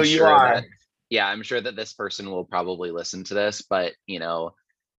 That's I'm who you sure that are. yeah, I'm sure that this person will probably listen to this, but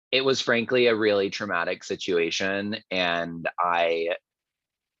it was frankly a really traumatic situation, and I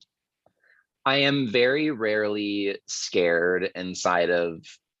am very rarely scared inside of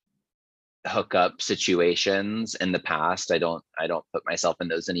hookup situations. In the past, I don't put myself in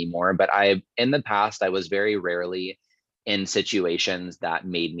those anymore, but I in the past I was very rarely in situations that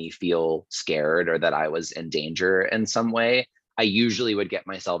made me feel scared or that I was in danger in some way. I usually would get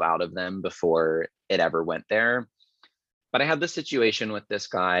myself out of them before it ever went there. But I had this situation with this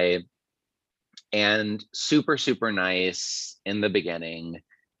guy, and super super nice in the beginning,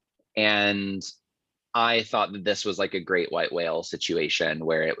 and I thought that this was like a great white whale situation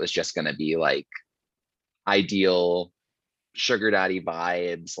where it was just going to be like ideal sugar daddy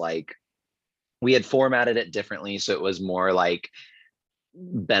vibes. Like we had formatted it differently, so it was more like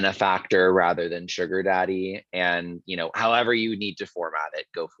benefactor rather than sugar daddy. And however you need to format it,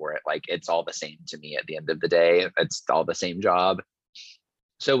 go for it. Like it's all the same to me at the end of the day. It's all the same job.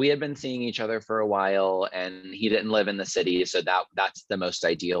 So we had been seeing each other for a while, and he didn't live in the city, so that's the most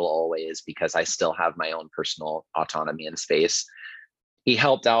ideal always, because I still have my own personal autonomy and space. He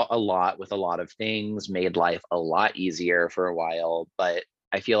helped out a lot with a lot of things, made life a lot easier for a while, but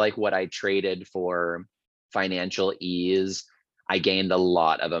I feel like what I traded for financial ease, I gained a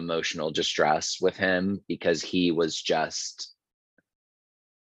lot of emotional distress with him, because he was just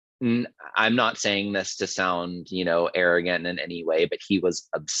I'm not saying this to sound, arrogant in any way, but he was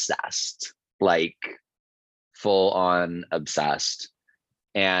obsessed, like full on obsessed.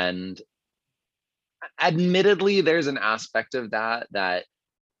 And admittedly, there's an aspect of that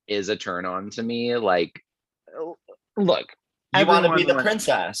is a turn on to me. Like, look, You want to be everyone the wants,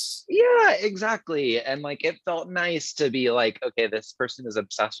 princess. yeah, exactly. And like, it felt nice to be like, okay, this person is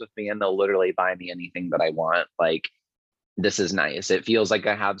obsessed with me and they'll literally buy me anything that I want. Like, this is nice. It feels like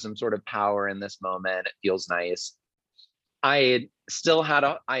I have some sort of power in this moment. It feels nice. I still had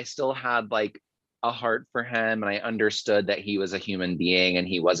like a heart for him, and I understood that he was a human being and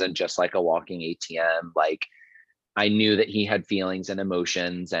he wasn't just like a walking ATM. Like I knew that he had feelings and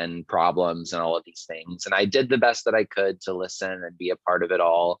emotions and problems and all of these things. And I did the best that I could to listen and be a part of it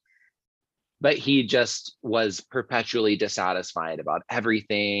all. But he just was perpetually dissatisfied about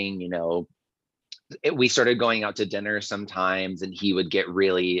everything. We started going out to dinner sometimes, and he would get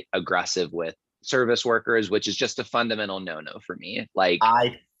really aggressive with service workers, which is just a fundamental no-no for me. Like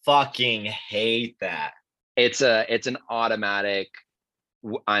I fucking hate that. it's an automatic,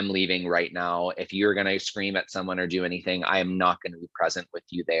 I'm leaving right now. If you're going to scream at someone or do anything, I am not going to be present with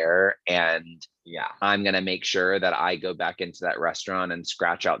you there. And Yeah. I'm going to make sure that I go back into that restaurant and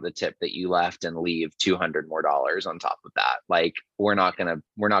scratch out the tip that you left and leave $200 more on top of that. Like we're not going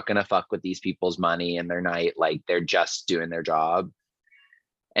to fuck with these people's money and their night. Like they're just doing their job.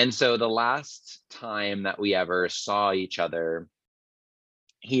 And so the last time that we ever saw each other,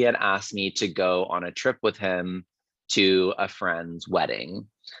 he had asked me to go on a trip with him to a friend's wedding.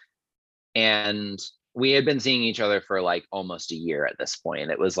 And we had been seeing each other for like almost a year at this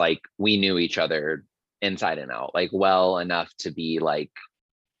point. It was like we knew each other inside and out, like well enough to be like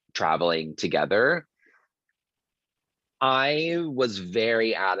traveling together. I was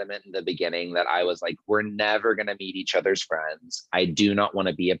very adamant in the beginning that I was like, we're never going to meet each other's friends. I do not want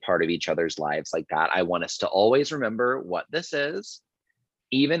to be a part of each other's lives like that. I want us to always remember what this is,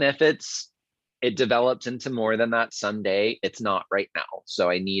 even if it develops into more than that someday. It's not right now. So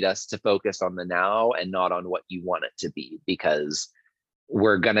I need us to focus on the now and not on what you want it to be, because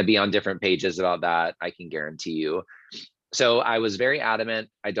we're going to be on different pages about that, I can guarantee you. So I was very adamant.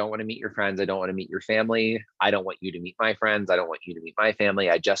 I don't want to meet your friends. I don't want to meet your family. I don't want you to meet my friends. I don't want you to meet my family.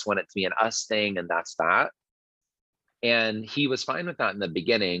 I just want it to be an us thing, and that's that. And he was fine with that in the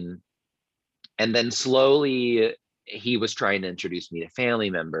beginning. And then slowly he was trying to introduce me to family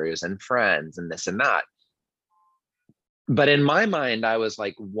members and friends and this and that. But in my mind, I was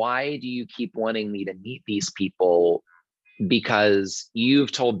like, why do you keep wanting me to meet these people? Because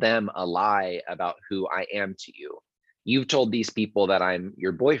you've told them a lie about who I am to you. You've told these people that I'm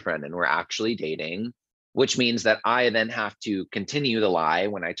your boyfriend and we're actually dating, which means that I then have to continue the lie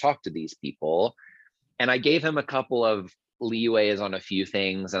when I talk to these people. And I gave him a couple of leeways on a few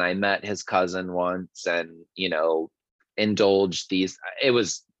things, and I met his cousin once and, indulged these. It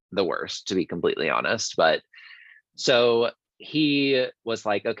was the worst, to be completely honest. But so he was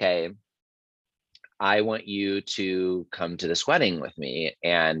like, okay, I want you to come to this wedding with me.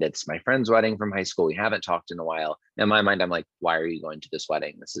 And it's my friend's wedding from high school. We haven't talked in a while. In my mind, I'm like, why are you going to this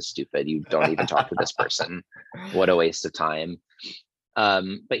wedding? This is stupid. You don't even talk to this person. What a waste of time.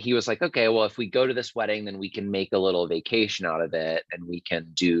 But he was like, okay, well, if we go to this wedding, then we can make a little vacation out of it and we can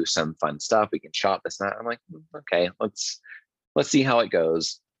do some fun stuff. We can shop this, that. I'm like, okay, let's see how it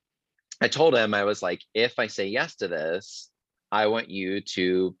goes. I told him, I was like, if I say yes to this, I want you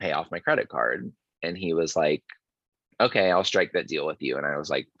to pay off my credit card. And he was like, okay, I'll strike that deal with you. And I was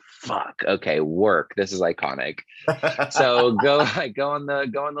like, fuck, okay, work. This is iconic. So I go on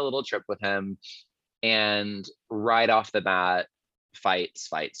the little trip with him, and right off the bat, fights.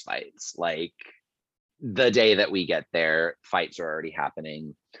 Like the day that we get there, fights are already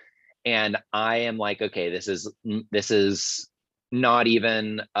happening. And I am like, okay, this is not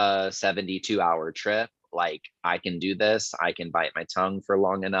even a 72-hour trip. Like I can do this. I can bite my tongue for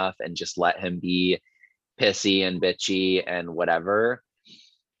long enough and just let him be pissy and bitchy and whatever.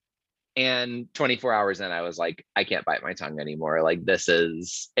 And 24 hours in, I was like, I can't bite my tongue anymore. Like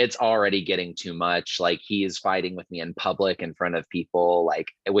it's already getting too much. Like he is fighting with me in public in front of people, like,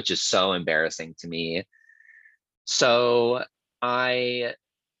 which is so embarrassing to me. So I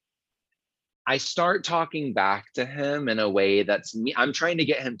I start talking back to him in a way that's me. I'm trying to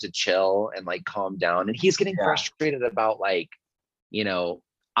get him to chill and like calm down. And he's getting Yeah. frustrated about like, you know,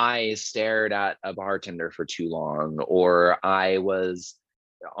 I stared at a bartender for too long, or I was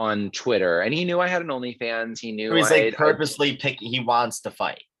on Twitter and he knew I had an OnlyFans. He So knew he's like I purposely picking, he wants to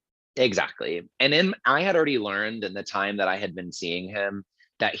fight. exactly. And then I had already learned in the time that I had been seeing him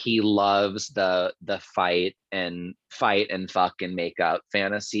that he loves the fight and fuck and make up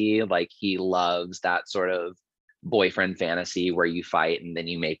fantasy. Like he loves that sort of boyfriend fantasy where you fight and then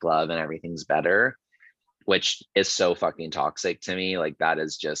you make love and everything's better, which is so fucking toxic to me. Like that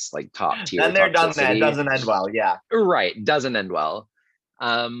is just like top tier Then they're done that. It toxicity. doesn't end well. Yeah. Right. Doesn't end well.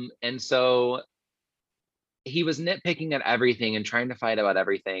 And so he was nitpicking at everything and trying to fight about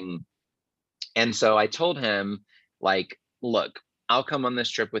everything. And so I told him, like, look, I'll come on this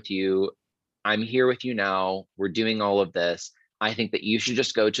trip with you. I'm here with you now. We're doing all of this. I think that you should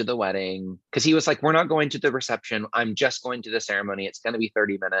just go to the wedding. Cause he was like, we're not going to the reception. I'm just going to the ceremony. It's going to be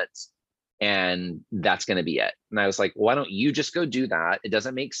 30 minutes and that's going to be it. And I was like, why don't you just go do that? It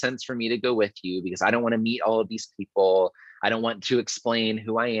doesn't make sense for me to go with you because I don't want to meet all of these people. I don't want to explain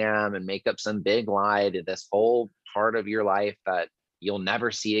who I am and make up some big lie to this whole part of your life that you'll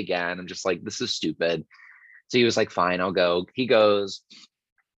never see again. I'm just like, this is stupid. So he was like, fine, I'll go. He goes,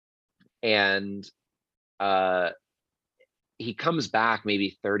 and uh he comes back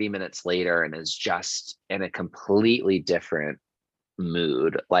maybe 30 minutes later and is just in a completely different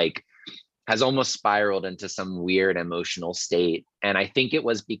mood, like has almost spiraled into some weird emotional state. And I think it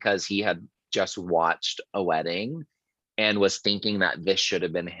was because he had just watched a wedding and was thinking that this should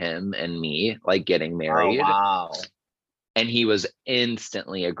have been him and me like getting Oh, married. wow. And he was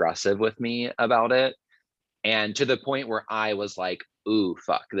instantly aggressive with me about it. And to the point where I was like, ooh,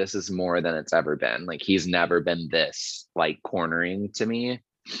 fuck, this is more than it's ever been. Like he's never been this like cornering to me.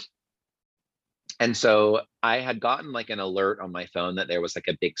 And so I had gotten like an alert on my phone that there was like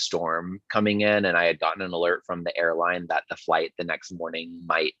a big storm coming in. And I had gotten an alert from the airline that the flight the next morning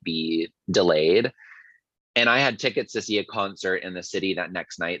might be delayed. And I had tickets to see a concert in the city that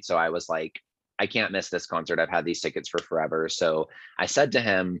next night. So I was like, I can't miss this concert. I've had these tickets for forever. So I said to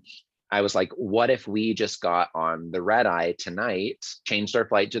him, I was like, what if we just got on the red eye tonight, changed our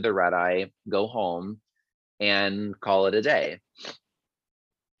flight to the red eye, go home and call it a day?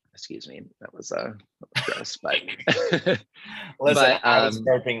 Excuse me. That was gross, but Listen, but I was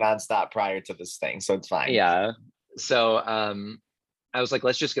burping nonstop prior to this thing, so it's fine. yeah. So I was like,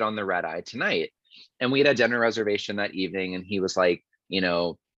 let's just get on the red eye tonight. And we had a dinner reservation that evening. And he was like,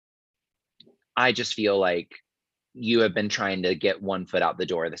 I just feel like you have been trying to get one foot out the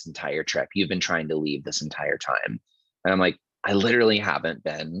door this entire trip. You've been trying to leave this entire time. And I'm like, I literally haven't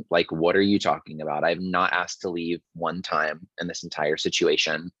been. Like, what are you talking about? I've not asked to leave one time in this entire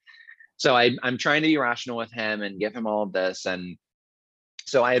situation. So I'm trying to be rational with him and give him all of this. And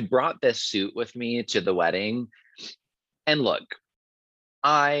so I had brought this suit with me to the wedding. And look,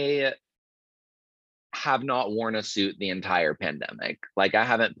 I have not worn a suit the entire pandemic. Like I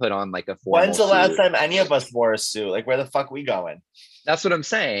haven't put on like a formal When's the last suit. time any of us wore a suit? Like, where the fuck we going? That's what I'm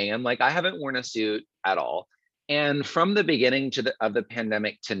saying. I'm like, I haven't worn a suit at all. And from the beginning of the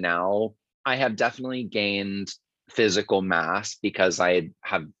pandemic to now, I have definitely gained physical mass because I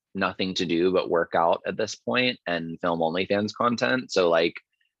have nothing to do but work out at this point and film OnlyFans content. So like,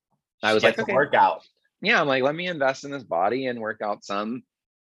 I was like, okay, workout. Yeah, I'm like, let me invest in this body and work out some.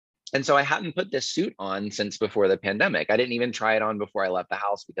 And so I hadn't put this suit on since before the pandemic. I didn't even try it on before I left the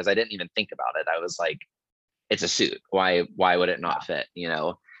house because I didn't even think about it. I was like, it's a suit. Why would it not fit?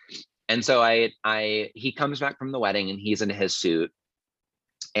 And so he comes back from the wedding and he's in his suit.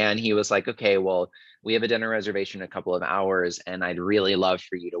 And he was like, okay, well, we have a dinner reservation in a couple of hours and I'd really love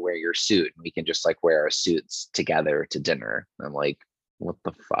for you to wear your suit. And we can just like wear our suits together to dinner. And I'm like, what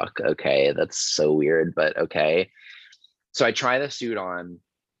the fuck? Okay, that's so weird, but okay. So I try the suit on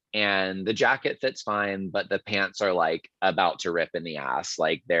and the jacket fits fine, but the pants are like about to rip in the ass.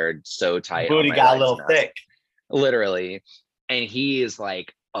 Like they're so tight on Booty my got a legs little and ass, thick. literally. And he is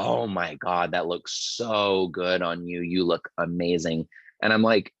like, oh my God, that looks so good on you. You look amazing. And I'm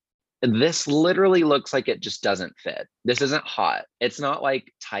like, this literally looks like it just doesn't fit. This isn't hot. It's not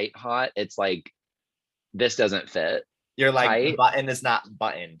like tight hot. It's like, this doesn't fit You're like, the tight. button is not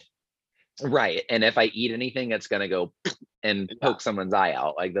buttoned. Right. And if I eat anything, it's going to go and Yeah. poke someone's eye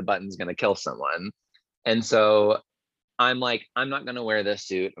out. Like the button's going to kill someone. And so I'm like, I'm not going to wear this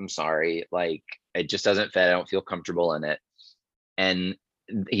suit. I'm sorry. Like, it just doesn't fit. I don't feel comfortable in it. And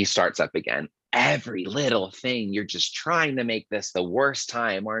he starts up again. Every little thing, you're just trying to make this the worst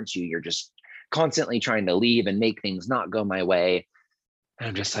time, aren't you? You're just constantly trying to leave and make things not go my way. And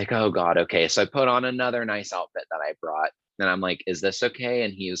I'm just like, oh God, okay. So I put on another nice outfit that I brought. And I'm like, is this okay?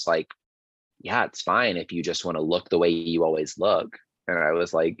 And he was like, yeah, it's fine if you just want to look the way you always look. And I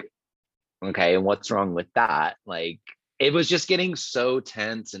was like, okay, and what's wrong with that? Like, it was just getting so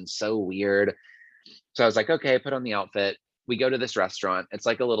tense and so weird. So I was like, okay, put on the outfit. We go to this restaurant. It's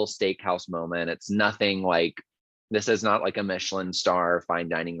like a little steakhouse moment. It's nothing like, this is not like a Michelin star fine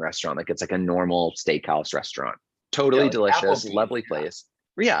dining restaurant. Like, it's like a normal steakhouse restaurant. Yeah, Totally like delicious, Applebee's. lovely Yeah. place.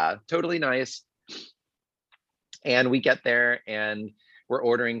 Yeah, totally nice. And we get there and we're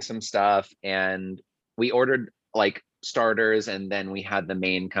ordering some stuff, and we ordered like starters, and then we had the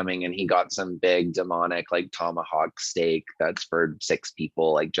main coming, and he got some big demonic like tomahawk steak that's for 6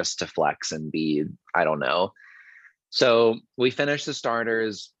 people, like just to flex and be, I don't know. So we finished the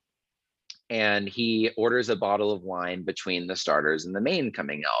starters, and he orders a bottle of wine between the starters and the main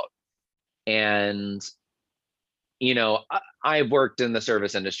coming out. And I worked in the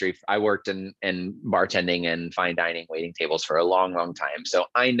service industry. I worked in bartending and fine dining waiting tables for a long, long time. So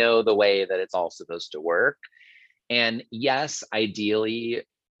I know the way that it's all supposed to work. And yes, ideally,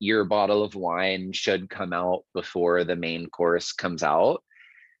 your bottle of wine should come out before the main course comes out.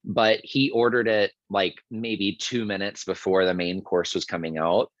 But he ordered it like maybe 2 minutes before the main course was coming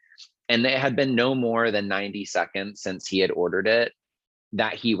out. And it had been no more than 90 seconds since he had ordered it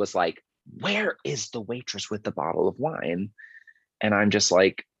that he was like, where is the waitress with the bottle of wine? And I'm just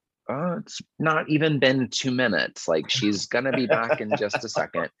like, oh, it's not even been 2 minutes. Like, she's gonna be back in just a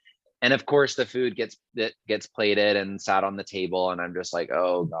second. And of course, the food gets plated and sat on the table, and I'm just like,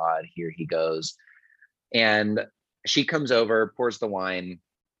 oh God, here he goes. And she comes over, pours the wine,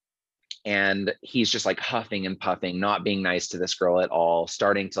 and he's just like huffing and puffing, not being nice to this girl at all,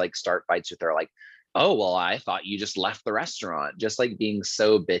 starting to like start fights with her, like, oh, well, I thought you just left the restaurant, just like being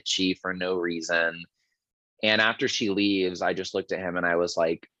so bitchy for no reason. And after she leaves, I just looked at him and I was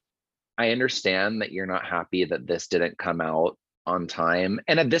like, I understand that you're not happy that this didn't come out on time.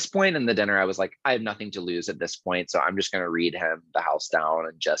 And at this point in the dinner, I was like, I have nothing to lose at this point. So I'm just going to read him the house down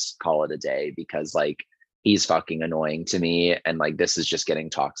and just call it a day, because like, he's fucking annoying to me. And like, this is just getting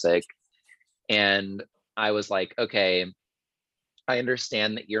toxic. And I was like, okay, I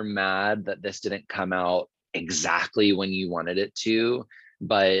understand that you're mad that this didn't come out exactly when you wanted it to,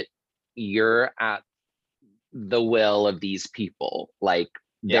 but you're at the will of these people. Like,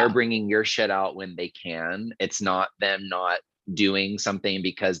 they're Yeah. bringing your shit out when they can. It's not them not doing something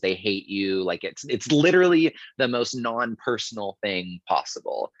because they hate you. Like, it's literally the most non-personal thing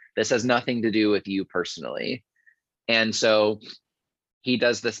possible. This has nothing to do with you personally. And so he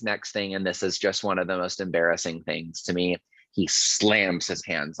does this next thing, and this is just one of the most embarrassing things to me. He slams his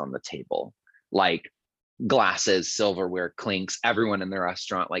hands on the table, like glasses, silverware clinks. Everyone in the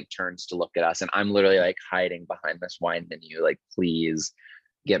restaurant like turns to look at us, and I'm literally like hiding behind this wine menu, like, please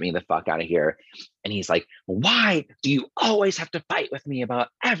get me the fuck out of here. And he's like, why do you always have to fight with me about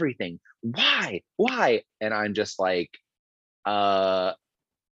everything? Why? And I'm just like,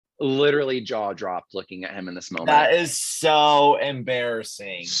 literally jaw dropped looking at him in this moment. That is so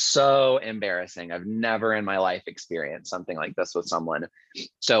embarrassing. So embarrassing. I've never in my life experienced something like this with someone.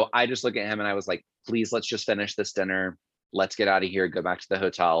 So I just look at him and I was like, please, let's just finish this dinner. Let's get out of here, go back to the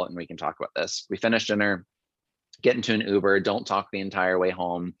hotel, and we can talk about this. We finish dinner, get into an Uber, don't talk the entire way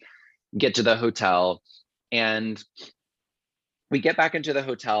home, get to the hotel. And we get back into the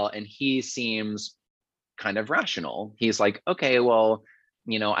hotel, and he seems kind of rational. He's like, okay, well,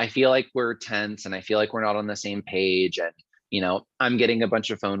 I feel like we're tense and I feel like we're not on the same page. And, I'm getting a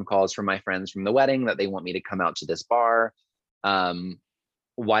bunch of phone calls from my friends from the wedding that they want me to come out to this bar.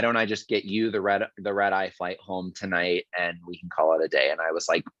 why don't I just get you the red eye flight home tonight and we can call it a day? And I was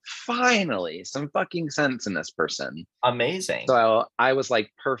like, finally, some fucking sense in this person. Amazing. So I was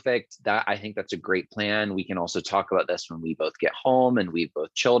like, perfect. That I think that's a great plan. We can also talk about this when we both get home and we've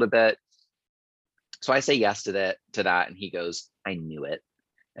both chilled a bit. So I say yes to that. And he goes, I knew it.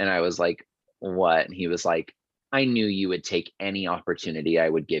 And I was like, what? And he was like, I knew you would take any opportunity I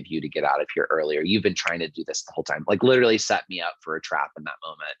would give you to get out of here earlier. You've been trying to do this the whole time. Like literally set me up for a trap in that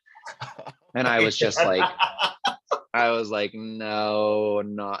moment. And I was just like, no,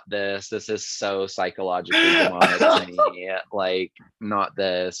 not this. This is so psychologically demonic to me. Like, not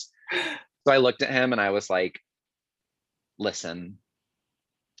this. So I looked at him and I was like, listen,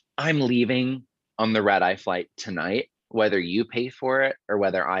 I'm leaving on the red eye flight tonight, whether you pay for it or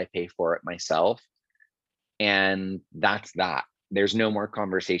whether I pay for it myself. And that's that. There's no more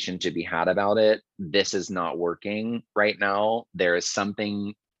conversation to be had about it. This is not working right now. There is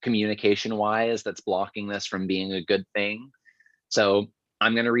something communication wise that's blocking this from being a good thing. So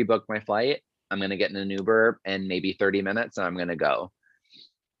I'm going to rebook my flight. I'm going to get in an Uber in maybe 30 minutes and I'm going to go.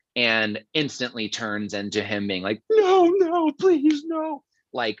 And instantly turns into him being like, no, please, no.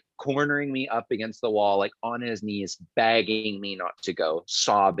 Like cornering me up against the wall, like on his knees, begging me not to go,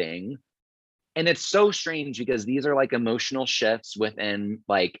 sobbing. And it's so strange because these are like emotional shifts within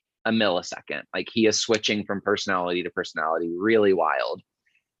like a millisecond. Like he is switching from personality to personality, really wild.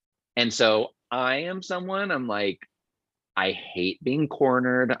 And so I am someone, I'm like, I hate being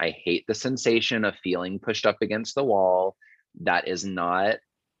cornered. I hate the sensation of feeling pushed up against the wall. That is not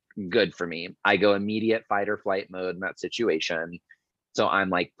good for me. I go immediate fight or flight mode in that situation. So I'm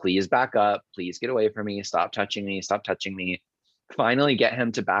like, please back up. Please get away from me. Stop touching me. Stop touching me. Finally get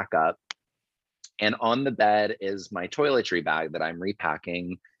him to back up. And on the bed is my toiletry bag that I'm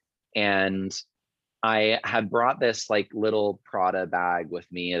repacking. And I had brought this like little Prada bag with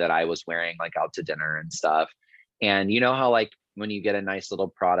me that I was wearing like out to dinner and stuff. And you know how like when you get a nice little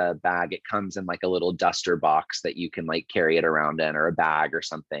Prada bag, it comes in like a little duster box that you can like carry it around in, or a bag or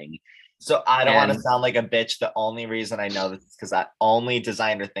something. So I don't want to sound like a bitch. The only reason I know this is because that only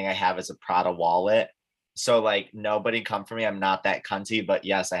designer thing I have is a Prada wallet. So like nobody come for me. I'm not that cunty, but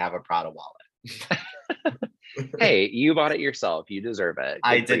yes, I have a Prada wallet. Hey, you bought it yourself. You deserve it.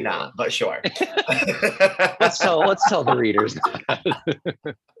 I did not, but sure. let's tell the readers.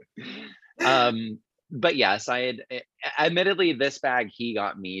 But yes, I had admittedly this bag he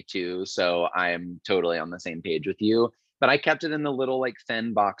got me too, so I am totally on the same page with you. But I kept it in the little like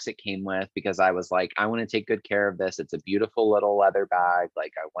thin box it came with because I was like, I want to take good care of this. It's a beautiful little leather bag.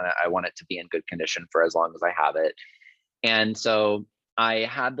 Like I want it to be in good condition for as long as I have it. And so I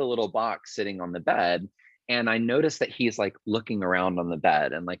had the little box sitting on the bed, and I noticed that he's like looking around on the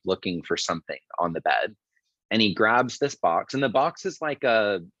bed and like looking for something on the bed. And he grabs this box, and the box is like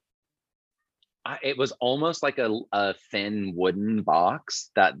it was almost like a thin wooden box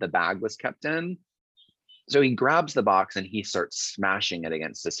that the bag was kept in. So he grabs the box and he starts smashing it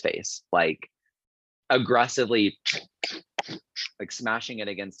against his face, like aggressively, like smashing it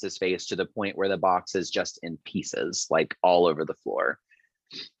against his face to the point where the box is just in pieces, like all over the floor.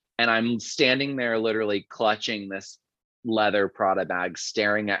 And I'm standing there literally clutching this leather Prada bag,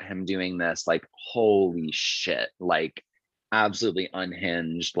 staring at him doing this, like, holy shit, like absolutely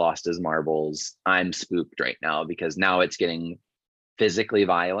unhinged, lost his marbles. I'm spooked right now because now it's getting physically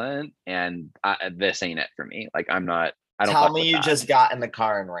violent, and this ain't it for me. Like I don't Tell me you just got in the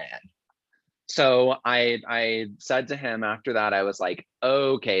car and ran. So I said to him after that, I was like,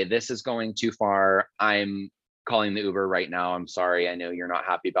 okay, this is going too far. I'm calling the Uber right now. I'm sorry. I know you're not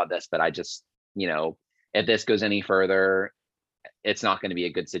happy about this, but I just, if this goes any further, it's not going to be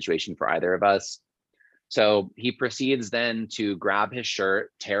a good situation for either of us. So he proceeds then to grab his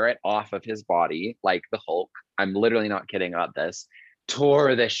shirt, tear it off of his body like the Hulk. I'm literally not kidding about this.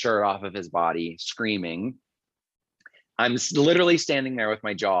 Tore this shirt off of his body, screaming. I'm literally standing there with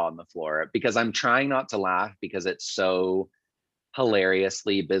my jaw on the floor because I'm trying not to laugh because it's so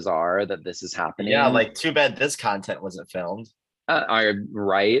hilariously bizarre that this is happening. Yeah, like too bad this content wasn't filmed.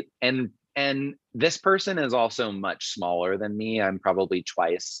 Right. And this person is also much smaller than me. I'm probably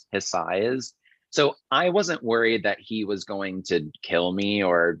twice his size. So I wasn't worried that he was going to kill me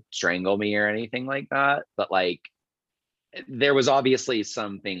or strangle me or anything like that. But like, there was obviously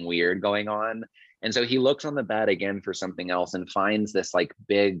something weird going on. And so he looks on the bed again for something else and finds this like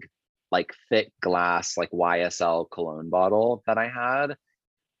big, like thick glass, like YSL cologne bottle that I had,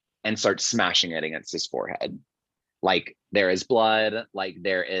 and starts smashing it against his forehead. Like there is blood, like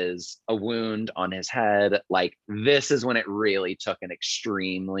there is a wound on his head. Like this is when it really took an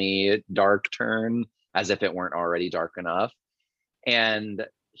extremely dark turn, as if it weren't already dark enough. And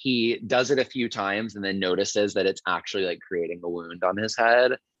he does it a few times and then notices that it's actually like creating a wound on his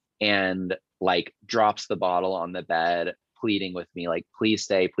head, and like drops the bottle on the bed, pleading with me, like, please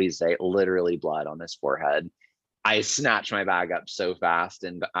stay, literally blood on his forehead. I snatched my bag up so fast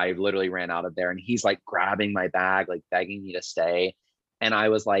and I literally ran out of there. And he's like grabbing my bag, like begging me to stay. And I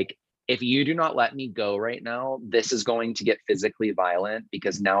was like, if you do not let me go right now, this is going to get physically violent,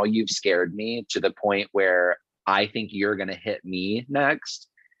 because now you've scared me to the point where I think you're going to hit me next.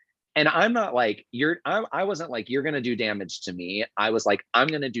 And I'm not like, I wasn't like, you're going to do damage to me. I was like, I'm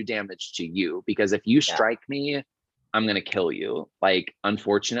going to do damage to you, because if you Yeah. strike me, I'm going to kill you. Like,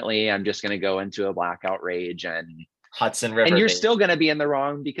 unfortunately, I'm just going to go into a blackout rage, Hudson River. and you're Baby. still going to be in the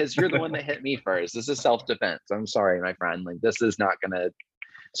wrong because you're the one that hit me first. This is self-defense. I'm sorry, my friend. Like, this is not going to.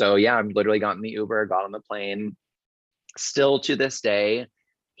 So yeah, I'm literally got in the Uber, got on the plane. Still to this day,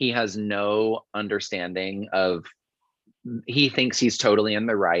 he has no understanding of, he thinks he's totally in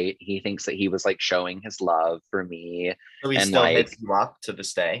the right. He thinks that he was like showing his love for me. So he And still like, hits you up to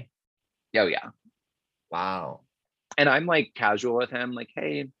this day. oh yeah. Wow. And I'm like casual with him, like,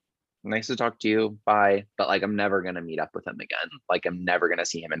 hey, nice to talk to you. Bye. But like, I'm never going to meet up with him again. Like, I'm never going to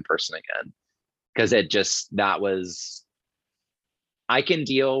see him in person again. Cause it just, that was, I can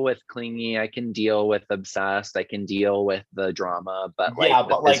deal with clingy, I can deal with obsessed, I can deal with the drama, but like Yeah, the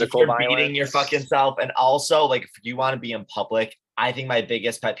but like if physical you're violence, beating your fucking self, and also like if you want to be in public, I think my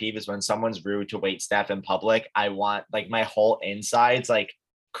biggest pet peeve is when someone's rude to wait staff in public. I want like my whole insides like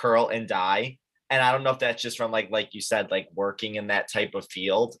curl and die. And I don't know if that's just from like you said, like working in that type of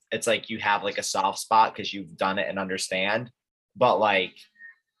field. It's like you have like a soft spot because you've done it and understand. But like,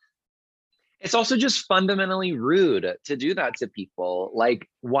 it's also just fundamentally rude to do that to people. Like,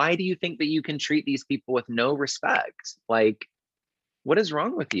 why do you think that you can treat these people with no respect? Like, what is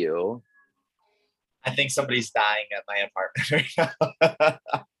wrong with you? I think somebody's dying at my apartment right now.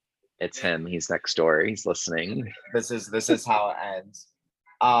 It's him. He's next door. He's listening. This is how it ends.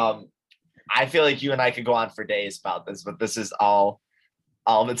 I feel like you and I could go on for days about this, but this is all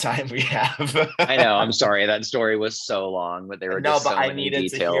the time we have. I know. I'm sorry. That story was so long, but there were No, just but so I many needed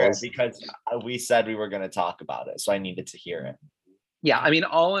to hear it details. because we said we were going to talk about it, so I needed to hear it. Yeah, I mean,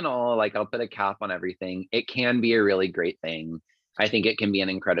 all in all, like, I'll put a cap on everything. It can be a really great thing. I think it can be an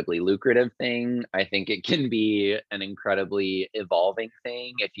incredibly lucrative thing. I think it can be an incredibly evolving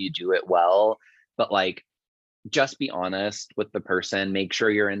thing if you do it well. But like, just be honest with the person. Make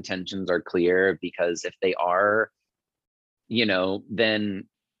sure your intentions are clear, because if they are, then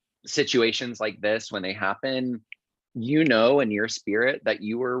situations like this, when they happen, in your spirit that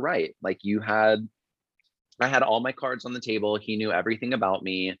you were right. Like, I had all my cards on the table. He knew everything about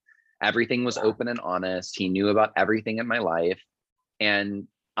me. Everything was open and honest. He knew about everything in my life. And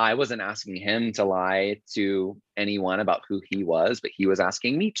I wasn't asking him to lie to anyone about who he was, but he was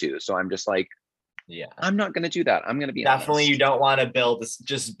asking me to. So I'm just like, Yeah. I'm not going to do that. I'm going to be Definitely, honest. you don't want to build this.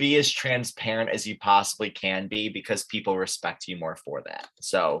 Just be as transparent as you possibly can be, because people respect you more for that.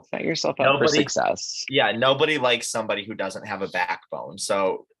 So Set yourself up for success. Yeah, nobody likes somebody who doesn't have a backbone.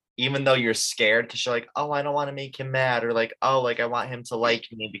 So even though you're scared because you're like, oh, I don't want to make him mad, or like, oh, like I want him to like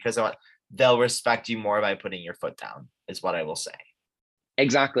me because they'll respect you more by putting your foot down, is what I will say.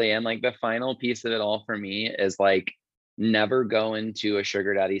 Exactly. And like, the final piece of it all for me is like, never go into a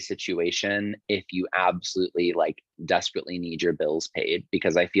sugar daddy situation if you absolutely like desperately need your bills paid,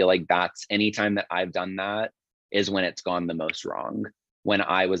 because I feel like that's, anytime that I've done that is when it's gone the most wrong. When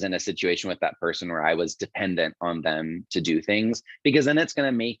I was in a situation with that person where I was dependent on them to do things, because then it's going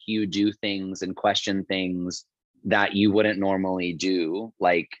to make you do things and question things that you wouldn't normally do.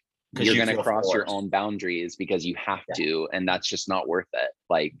 Like, you're going to cross your own boundaries because you have to, and that's just not worth it.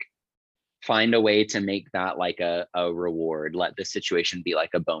 Like, find a way to make that like a reward. Let the situation be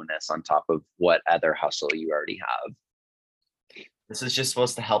like a bonus on top of what other hustle you already have. This is just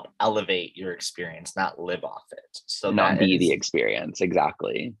supposed to help elevate your experience, not live off it. So not be the experience.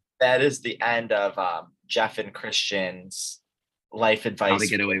 Exactly. That is the end of Jeff and Christian's life advice. How to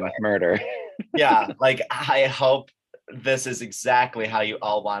get away with murder. Yeah, like, I hope this is exactly how you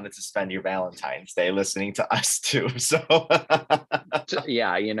all wanted to spend your Valentine's Day, listening to us too. So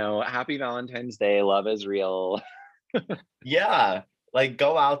yeah, happy Valentine's Day. Love is real. Yeah, like,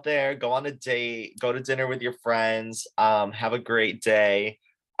 go out there, go on a date, go to dinner with your friends, have a great day.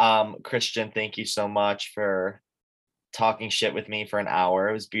 Christian, thank you so much for talking shit with me for an hour.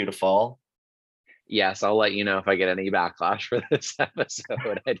 It was beautiful. Yes, I'll let you know if I get any backlash for this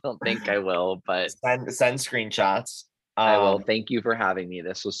episode. I don't think I will, but send screenshots. I will. Thank you for having me.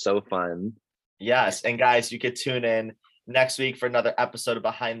 This was so fun. Yes, and guys, you could tune in next week for another episode of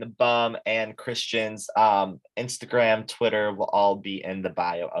Behind the Bum, and Christian's Instagram, Twitter will all be in the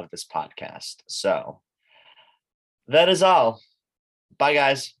bio of this podcast. So that is all. Bye,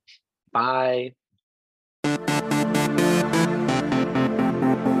 guys. Bye.